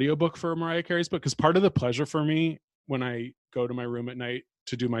doing the audiobook for Mariah Carey's book, because part of the pleasure for me when I go to my room at night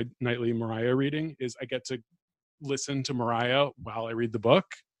to do my nightly Mariah reading is I get to listen to Mariah while I read the book.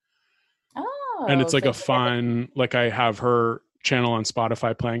 Oh, and it's like a fun, like I have her channel on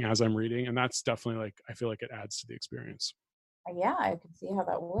Spotify playing as I'm reading, and that's definitely like, I feel like it adds to the experience. Yeah, I can see how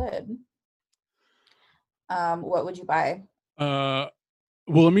that would. What would you buy? Well,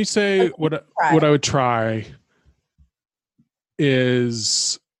 let me say what I would try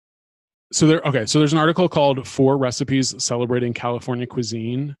is there's an article called 4 Recipes Celebrating California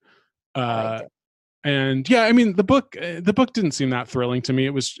Cuisine. And yeah, I mean the book didn't seem that thrilling to me.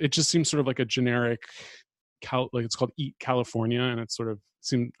 It just seemed sort of like a generic like it's called Eat California, and it sort of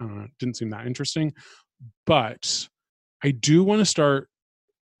didn't seem that interesting. But I do want to start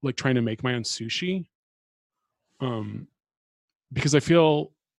like trying to make my own sushi. Because I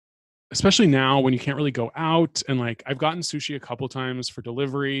feel, especially now when you can't really go out, and like I've gotten sushi a couple times for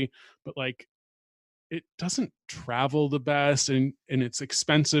delivery, but like it doesn't travel the best, and it's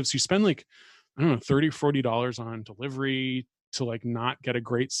expensive. So you spend like, I don't know, $30, $40 on delivery to like not get a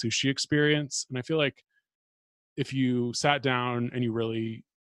great sushi experience. And I feel like if you sat down and you really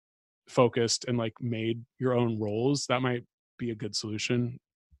focused and like made your own rolls, that might be a good solution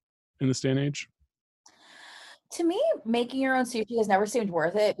in this day and age. To me, making your own sushi has never seemed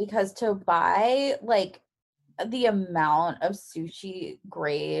worth it, because to buy like the amount of sushi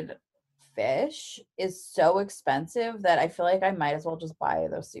grade fish is so expensive that I feel like I might as well just buy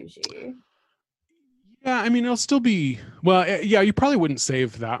the sushi. Yeah, I mean, it'll still be, well, yeah, you probably wouldn't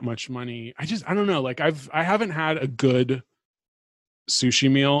save that much money. I don't know. Like I haven't had a good sushi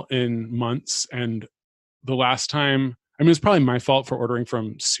meal in months, and the last time, I mean, it's probably my fault for ordering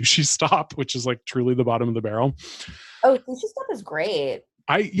from Sushi Stop, which is like truly the bottom of the barrel. Oh, Sushi Stop is great.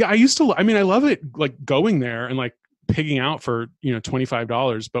 I used to, I mean, I love it, like going there and like pigging out for, you know,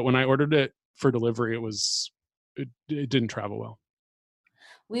 $25. But when I ordered it for delivery, it didn't travel well.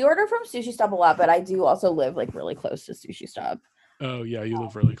 We order from Sushi Stop a lot, but I do also live like really close to Sushi Stop. Oh yeah, you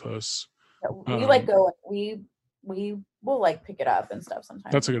live really close. We like go, we will like pick it up and stuff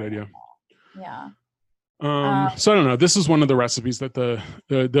sometimes. That's a good idea. Yeah. So I don't know. This is one of the recipes that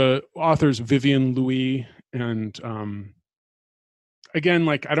the authors Vivian Louis and again,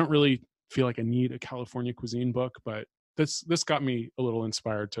 like I don't really feel like I need a California cuisine book, but this got me a little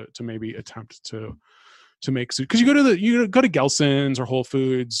inspired to maybe attempt to make sushi. Because you go to Gelson's or Whole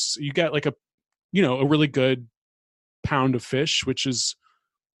Foods, you get like a really good pound of fish, which is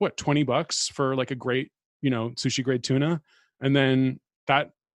what, $20 for like a great, sushi grade tuna, and then a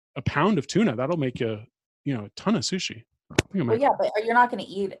pound of tuna that'll make you a ton of sushi. Well, yeah, but you're not going to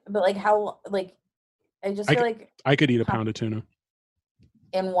eat. But like how, like I just feel like I could eat a pound of tuna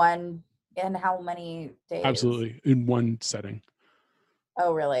in how many days? Absolutely, in one setting.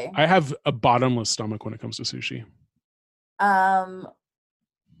 Oh, really? I have a bottomless stomach when it comes to sushi.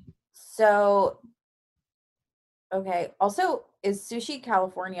 So, okay. Also, is sushi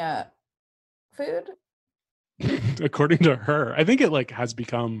California food? According to her, I think it like has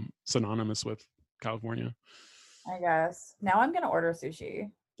become synonymous with California. I guess. Now I'm gonna order sushi.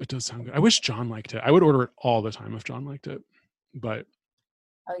 It does sound good. I wish John liked it. I would order it all the time if John liked it, but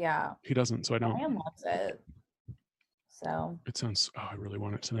oh yeah, he doesn't. So I don't. Ryan loves it. So it sounds. Oh, I really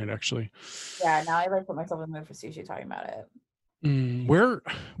want it tonight. Actually. Yeah. Now I like put myself in the mood for sushi talking about it. Where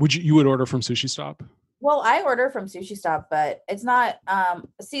would you would order from Sushi Stop? Well, I order from Sushi Stop, but it's not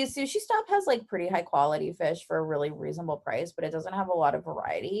Sushi Stop has like pretty high quality fish for a really reasonable price, but it doesn't have a lot of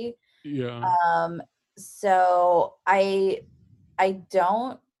variety. Yeah. So I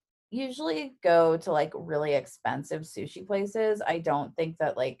don't usually go to like really expensive sushi places. I don't think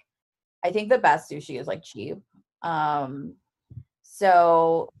that like I think the best sushi is like cheap.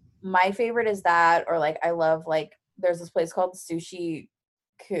 So my favorite is that, or like I love like there's this place called Sushi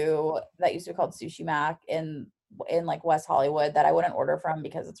Ku that used to be called Sushi Mac in like West Hollywood that I wouldn't order from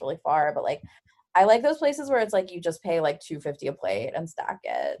because it's really far, but like I like those places where it's like you just pay like $2.50 a plate and stack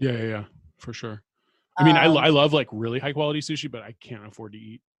it. Yeah, for sure. I mean, I love like really high quality sushi, but I can't afford to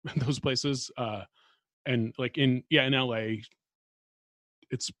eat those places. And like in LA,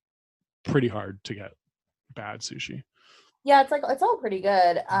 it's pretty hard to get bad sushi. Yeah, it's like it's all pretty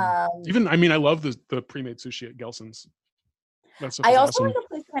good. Even I mean, I love the pre-made sushi at Gelson's. I also like a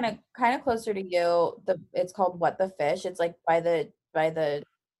place kind of closer to you. It's called What the Fish. It's like by the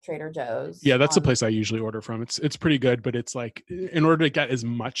Trader Joe's. Yeah, that's the place I usually order from. It's pretty good, but it's like in order to get as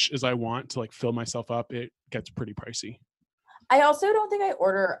much as I want to like fill myself up, it gets pretty pricey. I also don't think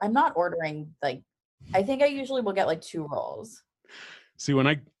I'm not ordering like I think I usually will get like 2 rolls. See, when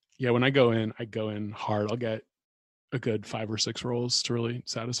I go in hard. I'll get a good 5 or 6 rolls to really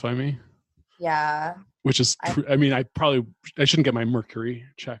satisfy me. Yeah. Which is, I mean, I shouldn't get my mercury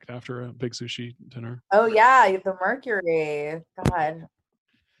checked after a big sushi dinner. Oh yeah, the mercury. God.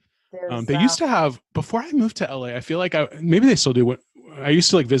 They used to have, before I moved to LA, I feel like maybe they still do. I used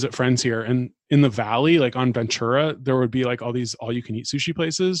to like visit friends here, and in the Valley, like on Ventura, there would be like all these all-you-can-eat sushi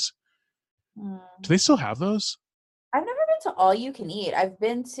places. Do they still have those? I've never been to all you can eat. I've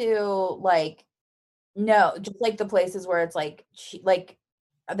been to like, no, just like the places where it's like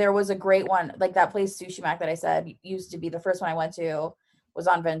there was a great one, like that place Sushi Mac that I said used to be the first one I went to was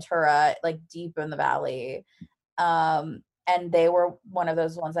on Ventura, like deep in the Valley. And they were one of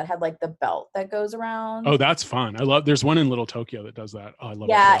those ones that had like the belt that goes around. Oh, that's fun. There's one in Little Tokyo that does that. Oh, I love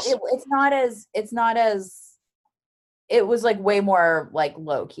it. Yeah, it was like way more like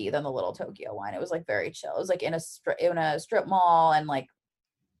low key than the Little Tokyo one. It was like very chill. It was like in a strip mall, and like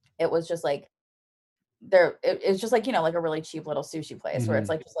it was just like it's just like, like a really cheap little sushi place where it's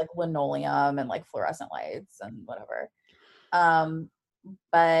like just like linoleum and like fluorescent lights and whatever.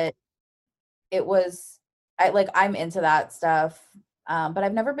 But it was I'm into that stuff. But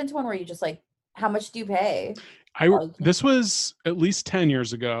I've never been to one where you just like, how much do you pay? This was at least 10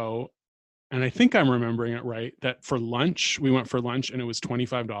 years ago. And I think I'm remembering it right, that for lunch, we went for lunch and it was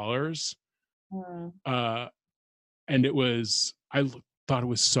 $25. And it was, I thought it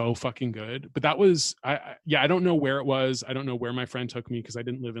was so fucking good. But that was, I don't know where it was. I don't know where my friend took me because I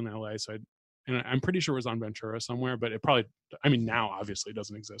didn't live in LA. So I'm pretty sure it was on Ventura somewhere, but it probably, I mean, now obviously it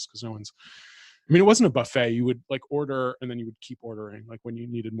doesn't exist because it wasn't a buffet. You would like order and then you would keep ordering like when you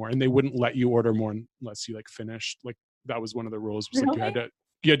needed more, and they wouldn't let you order more unless you like finished. Like that was one of the rules, was like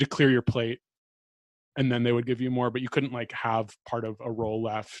you had to clear your plate and then they would give you more, but you couldn't like have part of a roll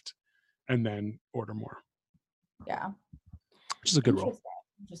left and then order more. Yeah. Which is a good roll.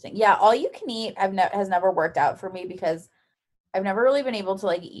 Interesting. Yeah, all you can eat has never worked out for me because I've never really been able to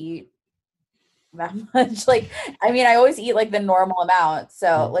like eat that much. Like, I mean, I always eat like the normal amount.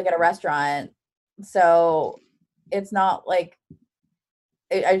 So like at a restaurant. So it's not like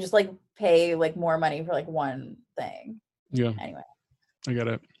I just like pay like more money for like one thing. Yeah. Anyway. I get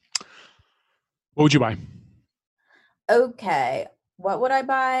it. What would you buy? Okay. What would I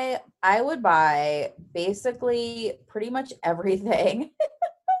buy? I would buy basically pretty much everything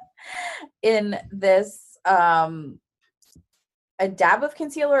in this a dab of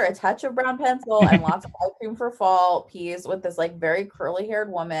concealer, a touch of brown pencil, and lots of eye cream for fall piece with this like very curly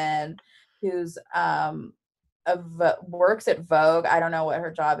haired woman who's works at Vogue. I don't know what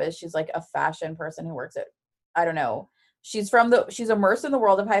her job is. She's like a fashion person who works at, I don't know. She's immersed in the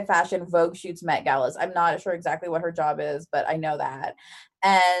world of high fashion. Vogue shoots Met Galas. I'm not sure exactly what her job is, but I know that.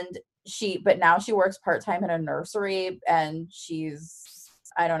 And but now she works part-time in a nursery, and she's,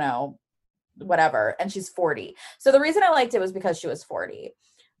 I don't know, whatever. And she's 40. So the reason I liked it was because she was 40.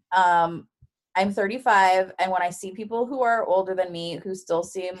 I'm 35. And when I see people who are older than me, who still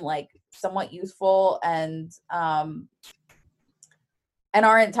seem like somewhat youthful and aren't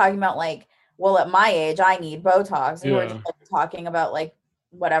talking about like, well, at my age, I need Botox. And who are just like talking about like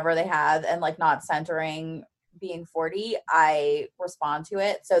whatever they have and like not centering being 40, I respond to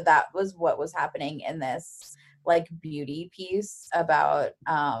it. So that was what was happening in this like beauty piece about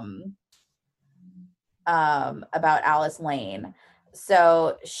Alice Lane.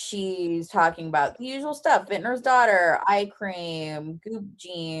 So she's talking about the usual stuff: Vintner's Daughter, eye cream, Goop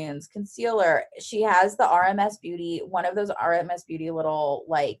jeans, concealer. She has the RMS Beauty, one of those RMS Beauty little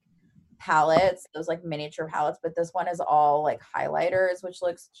like palettes, those like miniature palettes, but this one is all like highlighters, which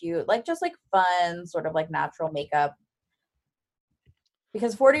looks cute, like just like fun sort of like natural makeup,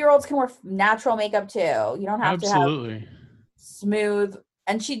 because 40-year-olds can wear natural makeup too. You don't have to have smooth.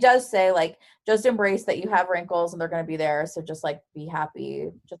 And she does say like, just embrace that you have wrinkles and they're going to be there, so just like be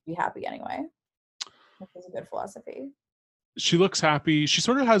happy anyway, which is a good philosophy. She looks happy. She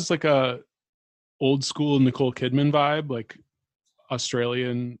sort of has like a old school Nicole Kidman vibe, like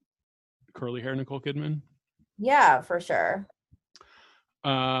Australian curly hair Nicole Kidman. Yeah, for sure.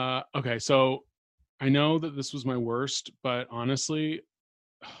 Okay, so I know that this was my worst, but honestly,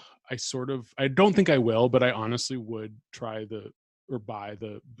 I don't think I will, but I honestly would try buy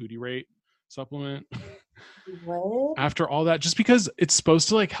the Booty Rate supplement. What? After all that, just because it's supposed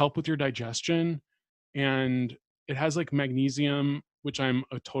to like help with your digestion, and it has like magnesium, which I'm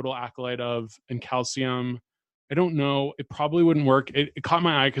a total acolyte of, and calcium. I don't know. It probably wouldn't work. It caught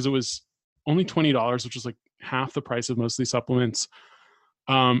my eye because it was only $20, which is like half the price of most of these supplements.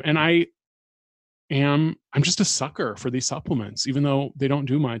 And I'm just a sucker for these supplements, even though they don't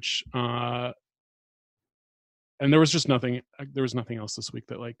do much. And there was nothing else this week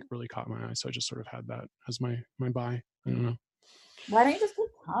that like really caught my eye. So I just sort of had that as my buy. I don't know. Why don't you just get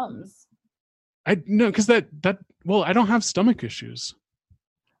Tums? Because well, I don't have stomach issues.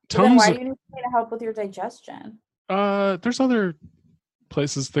 Tums, then why do you need to help with your digestion? There's other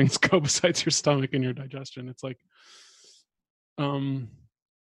places things go besides your stomach and your digestion. It's like,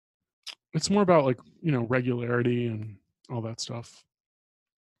 it's more about like, regularity and all that stuff.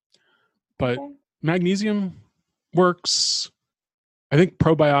 But magnesium works. I think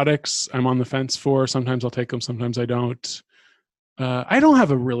probiotics I'm on the fence for. Sometimes I'll take them, sometimes I don't. I don't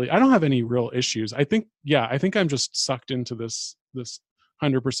have any real issues. I think I'm just sucked into this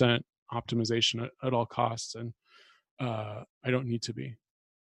 100% optimization at all costs, and I don't need to be,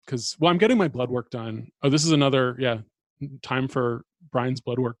 because I'm getting my blood work done. Oh, this is another time for Brian's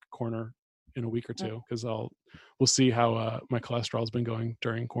blood work corner in a week or two, because we'll see how my cholesterol's been going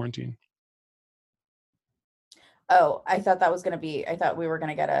during quarantine. Oh, I thought we were going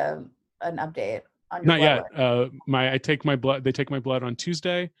to get an update on your Not yet. They take my blood on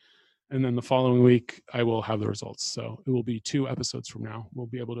Tuesday, and then the following week I will have the results. So it will be 2 episodes from now. We'll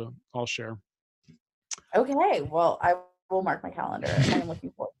be able to all share. Okay. Well, I will mark my calendar. I'm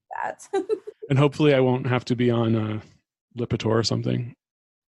looking forward to that. And hopefully I won't have to be on Lipitor or something.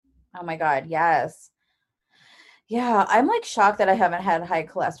 Oh my God. Yes. Yeah, I'm like shocked that I haven't had high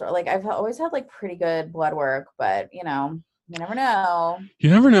cholesterol. Like I've always had like pretty good blood work, but you never know. You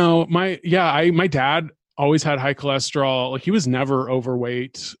never know. My dad always had high cholesterol. Like he was never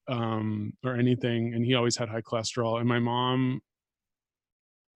overweight or anything, and he always had high cholesterol. And my mom,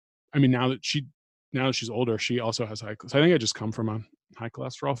 I mean, now that she's older, she also has high. So I think I just come from a high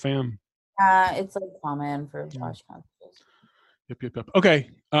cholesterol fam. It's like common for Josh. Yep. Okay.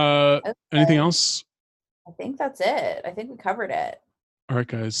 Anything else? I think that's it. I think we covered it. All right,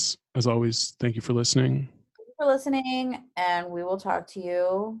 guys. As always, thank you for listening. Thank you for listening, and we will talk to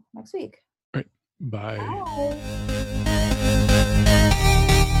you next week. All right. Bye. Bye.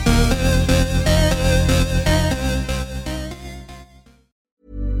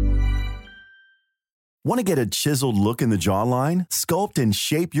 Want to get a chiseled look in the jawline? Sculpt and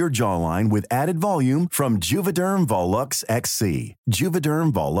shape your jawline with added volume from Juvederm Volux XC.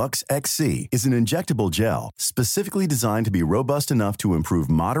 Juvederm Volux XC is an injectable gel specifically designed to be robust enough to improve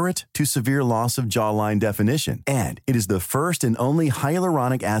moderate to severe loss of jawline definition. And it is the first and only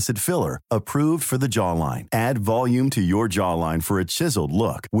hyaluronic acid filler approved for the jawline. Add volume to your jawline for a chiseled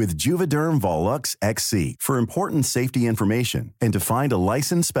look with Juvederm Volux XC. For important safety information and to find a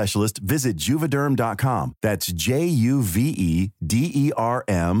licensed specialist, visit Juvederm.com. That's Juvederm.com.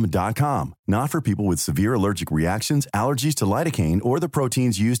 Not for people with severe allergic reactions, allergies to lidocaine, or the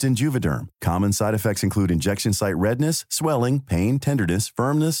proteins used in Juvederm. Common side effects include injection site redness, swelling, pain, tenderness,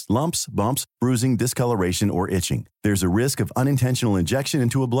 firmness, lumps, bumps, bruising, discoloration, or itching. There's a risk of unintentional injection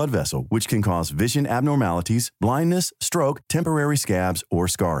into a blood vessel, which can cause vision abnormalities, blindness, stroke, temporary scabs, or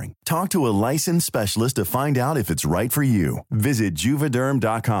scarring. Talk to a licensed specialist to find out if it's right for you. Visit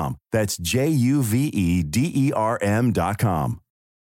Juvederm.com. That's Juvederm.com.